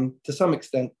 To some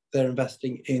extent, they're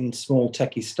investing in small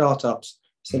techie startups,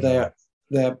 so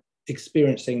they're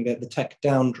experiencing the tech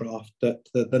downdraft that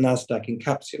the NASDAQ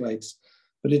encapsulates.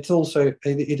 But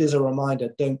it is a reminder,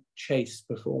 don't chase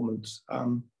performance.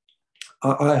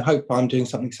 I hope I'm doing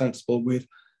something sensible with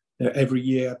every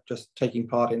year, just taking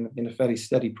part in a fairly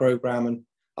steady program, and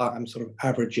I'm sort of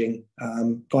averaging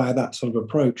via that sort of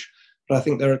approach. But I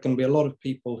think there are going to be a lot of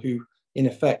people who, in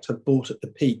effect, have bought at the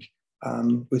peak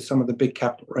with some of the big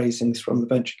capital raisings from the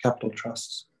venture capital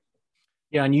trusts.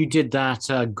 Yeah, and you did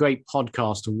that great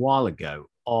podcast a while ago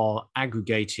on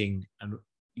aggregating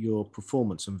your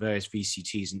performance on various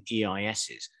VCTs and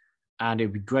EISs. And it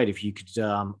would be great if you could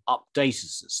update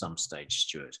us at some stage,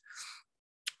 Stuart.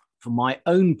 For my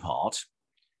own part,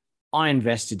 I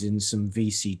invested in some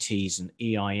VCTs and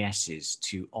EISs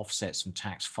to offset some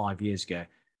tax 5 years ago.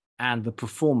 And the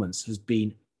performance has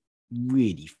been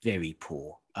really very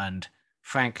poor. And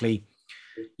frankly,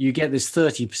 you get this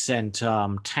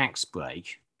 30% tax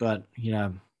break, but,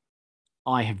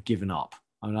 I have given up.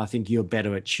 I mean, I think you're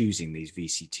better at choosing these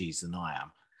VCTs than I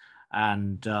am.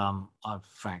 And I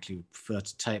frankly prefer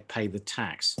to pay the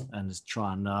tax and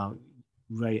try and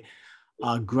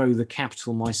grow the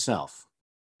capital myself.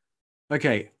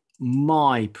 Okay,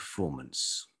 my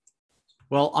performance.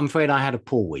 Well, I'm afraid I had a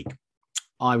poor week.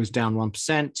 I was down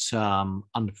 1%,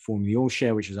 underperforming the all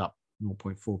share, which was up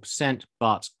 0.4%,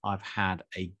 but I've had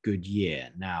a good year.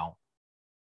 Now,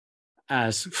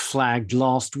 as flagged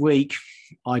last week,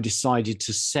 I decided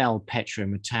to sell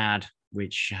Petrometad,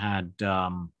 which had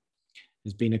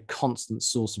has been a constant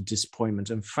source of disappointment.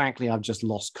 And frankly, I've just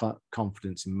lost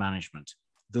confidence in management.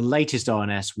 The latest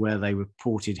RNS, where they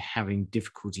reported having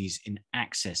difficulties in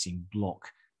accessing block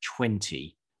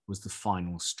 20, was the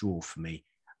final straw for me.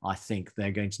 I think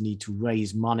they're going to need to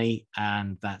raise money,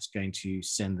 and that's going to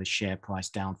send the share price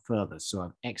down further. So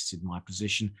I've exited my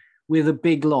position with a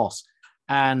big loss.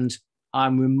 And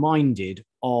I'm reminded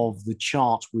of the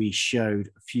chart we showed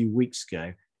a few weeks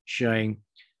ago showing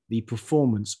the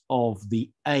performance of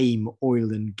the AIM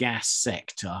oil and gas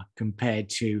sector compared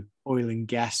to oil and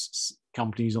gas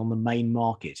companies on the main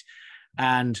market.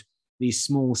 And these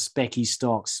small specky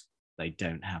stocks, they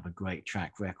don't have a great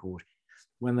track record.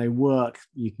 When they work,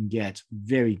 you can get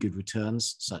very good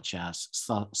returns, such as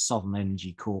Southern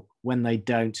Energy Corp. When they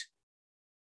don't,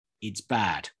 it's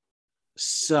bad.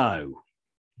 So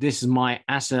this is my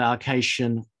asset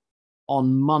allocation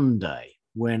on Monday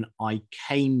when I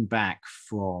came back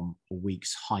from a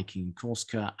week's hiking in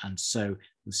Corsica. And so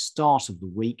the start of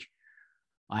the week,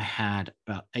 I had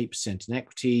about 8% in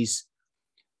equities,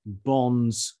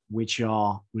 bonds, which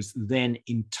was then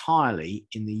entirely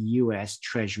in the US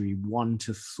Treasury 1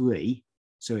 to 3.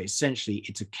 So essentially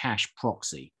it's a cash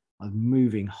proxy. I'm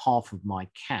moving half of my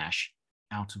cash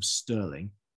out of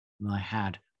sterling, and I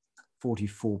had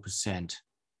 44%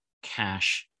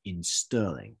 cash in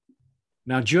sterling.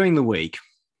 Now, during the week,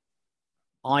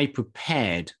 I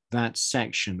prepared that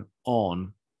section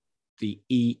on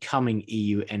the coming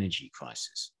EU energy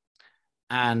crisis.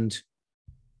 And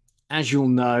as you'll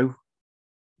know,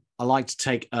 I like to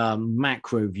take a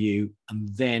macro view and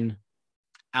then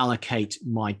allocate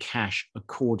my cash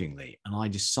accordingly. And I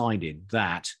decided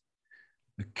that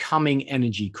the coming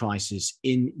energy crisis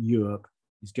in Europe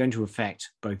is going to affect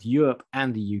both Europe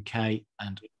and the UK,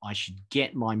 and I should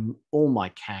get all my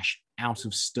cash out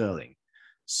of sterling.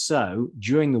 So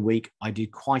during the week, I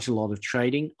did quite a lot of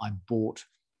trading. I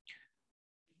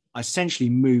essentially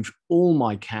moved all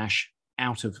my cash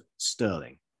out of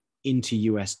sterling into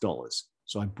US dollars.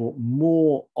 So I bought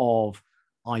more of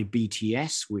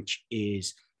IBTS, which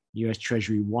is US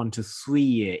Treasury 1 to 3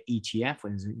 year ETF,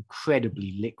 and is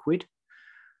incredibly liquid.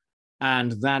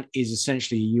 And that is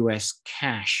essentially a US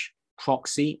cash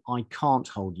proxy. I can't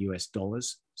hold US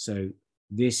dollars, so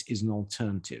this is an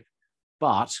alternative.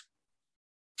 But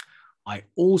I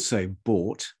also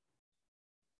bought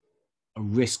a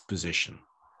risk position.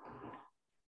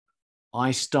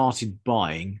 I started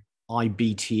buying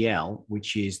IBTL,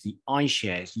 which is the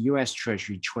iShares US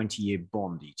Treasury 20-year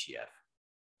bond ETF.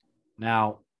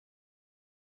 Now,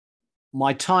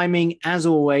 my timing, as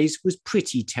always, was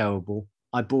pretty terrible.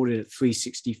 I bought it at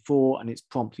 364 and it's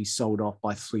promptly sold off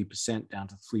by 3% down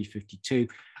to 352.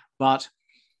 But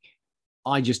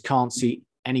I just can't see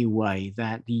any way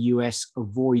that the US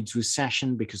avoids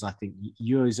recession, because I think the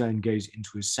Eurozone goes into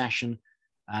recession,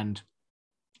 and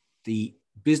the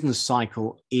business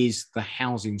cycle is the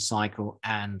housing cycle,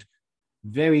 and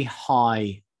very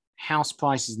high house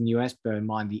prices in the US. Bear in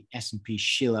mind the S&P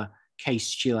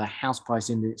Case-Shiller house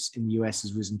price index in the US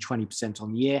has risen 20%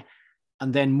 on the year,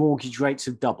 and then mortgage rates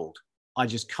have doubled. I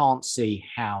just can't see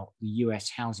how the US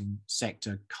housing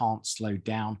sector can't slow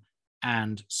down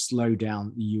and slow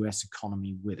down the US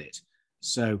economy with it.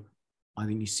 So I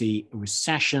think you see a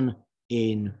recession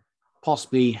in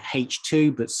possibly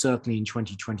H2, but certainly in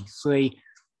 2023,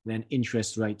 then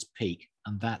interest rates peak,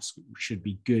 and that should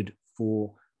be good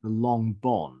for the long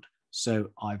bond.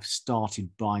 So I've started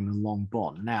buying the long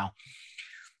bond. Now,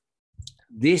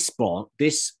 this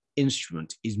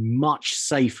instrument is much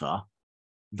safer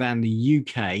than the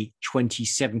UK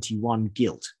 2071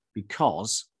 gilt,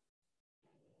 because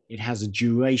it has a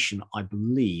duration, I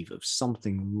believe, of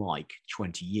something like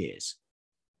 20 years,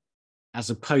 as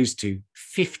opposed to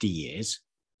 50 years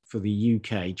for the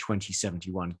UK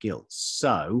 2071 gilt.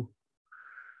 So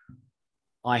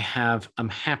I'm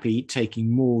happy taking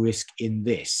more risk in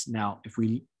this. Now, if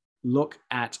we look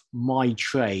at my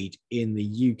trade in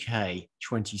the UK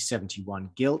 2071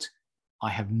 gilt, I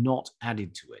have not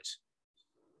added to it.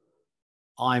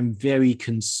 I'm very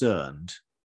concerned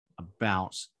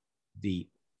about the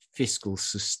fiscal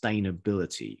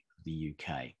sustainability of the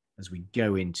UK as we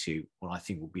go into what I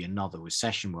think will be another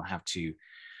recession. We'll have to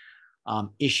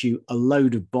issue a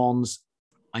load of bonds.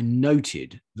 I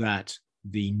noted that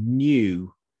the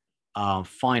new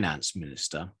finance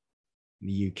minister in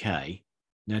the UK,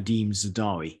 Nadeem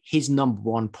Zardari, his number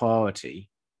one priority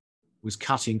was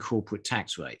cutting corporate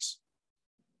tax rates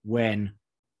when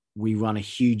we run a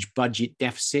huge budget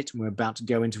deficit and we're about to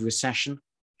go into recession.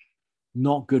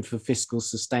 Not good for fiscal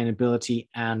sustainability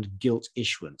and gilt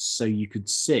issuance. So you could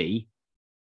see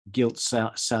gilt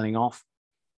selling off.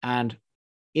 And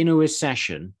in a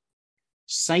recession,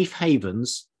 Safe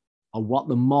havens are what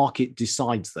the market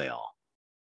decides they are.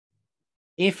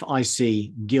 If I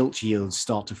see gilt yields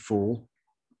start to fall,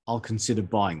 I'll consider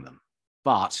buying them,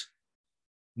 but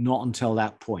not until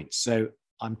that point. So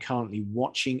I'm currently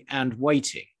watching and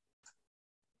waiting.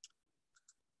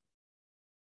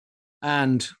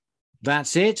 And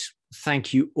that's it.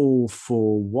 Thank you all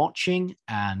for watching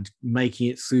and making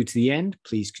it through to the end.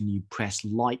 Please can you press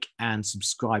like and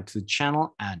subscribe to the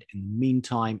channel. And in the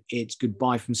meantime, it's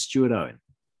goodbye from Stuart Owen.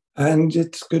 And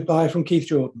it's goodbye from Keith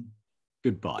Jordan.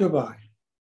 Goodbye. Goodbye.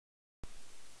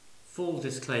 Full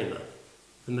disclaimer.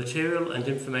 The material and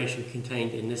information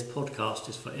contained in this podcast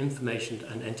is for information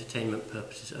and entertainment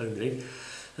purposes only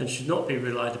and should not be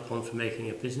relied upon for making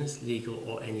a business, legal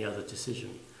or any other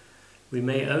decision. We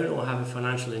may own or have a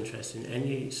financial interest in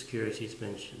any securities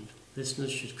mentioned. Listeners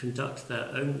should conduct their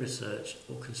own research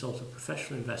or consult a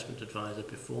professional investment advisor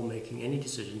before making any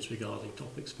decisions regarding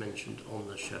topics mentioned on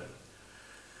the show.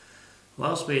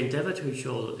 Whilst we endeavour to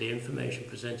ensure that the information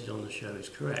presented on the show is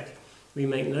correct, we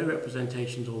make no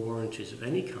representations or warranties of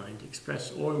any kind,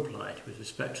 express or implied, with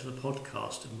respect to the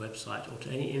podcast and website or to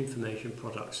any information,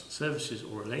 products, services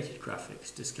or related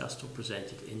graphics discussed or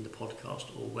presented in the podcast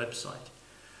or website.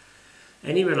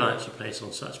 Any reliance you place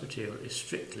on such material is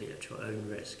strictly at your own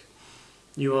risk.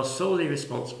 You are solely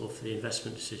responsible for the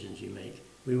investment decisions you make.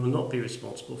 We will not be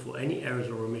responsible for any errors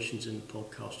or omissions in the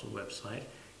podcast or website,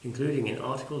 including in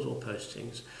articles or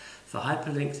postings, for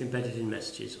hyperlinks embedded in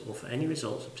messages, or for any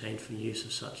results obtained from the use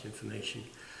of such information.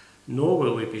 Nor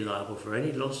will we be liable for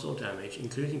any loss or damage,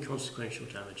 including consequential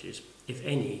damages, if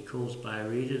any, caused by a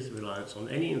reader's reliance on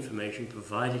any information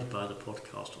provided by the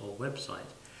podcast or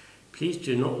website. Please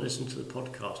do not listen to the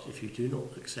podcast if you do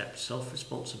not accept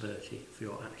self-responsibility for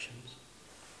your actions.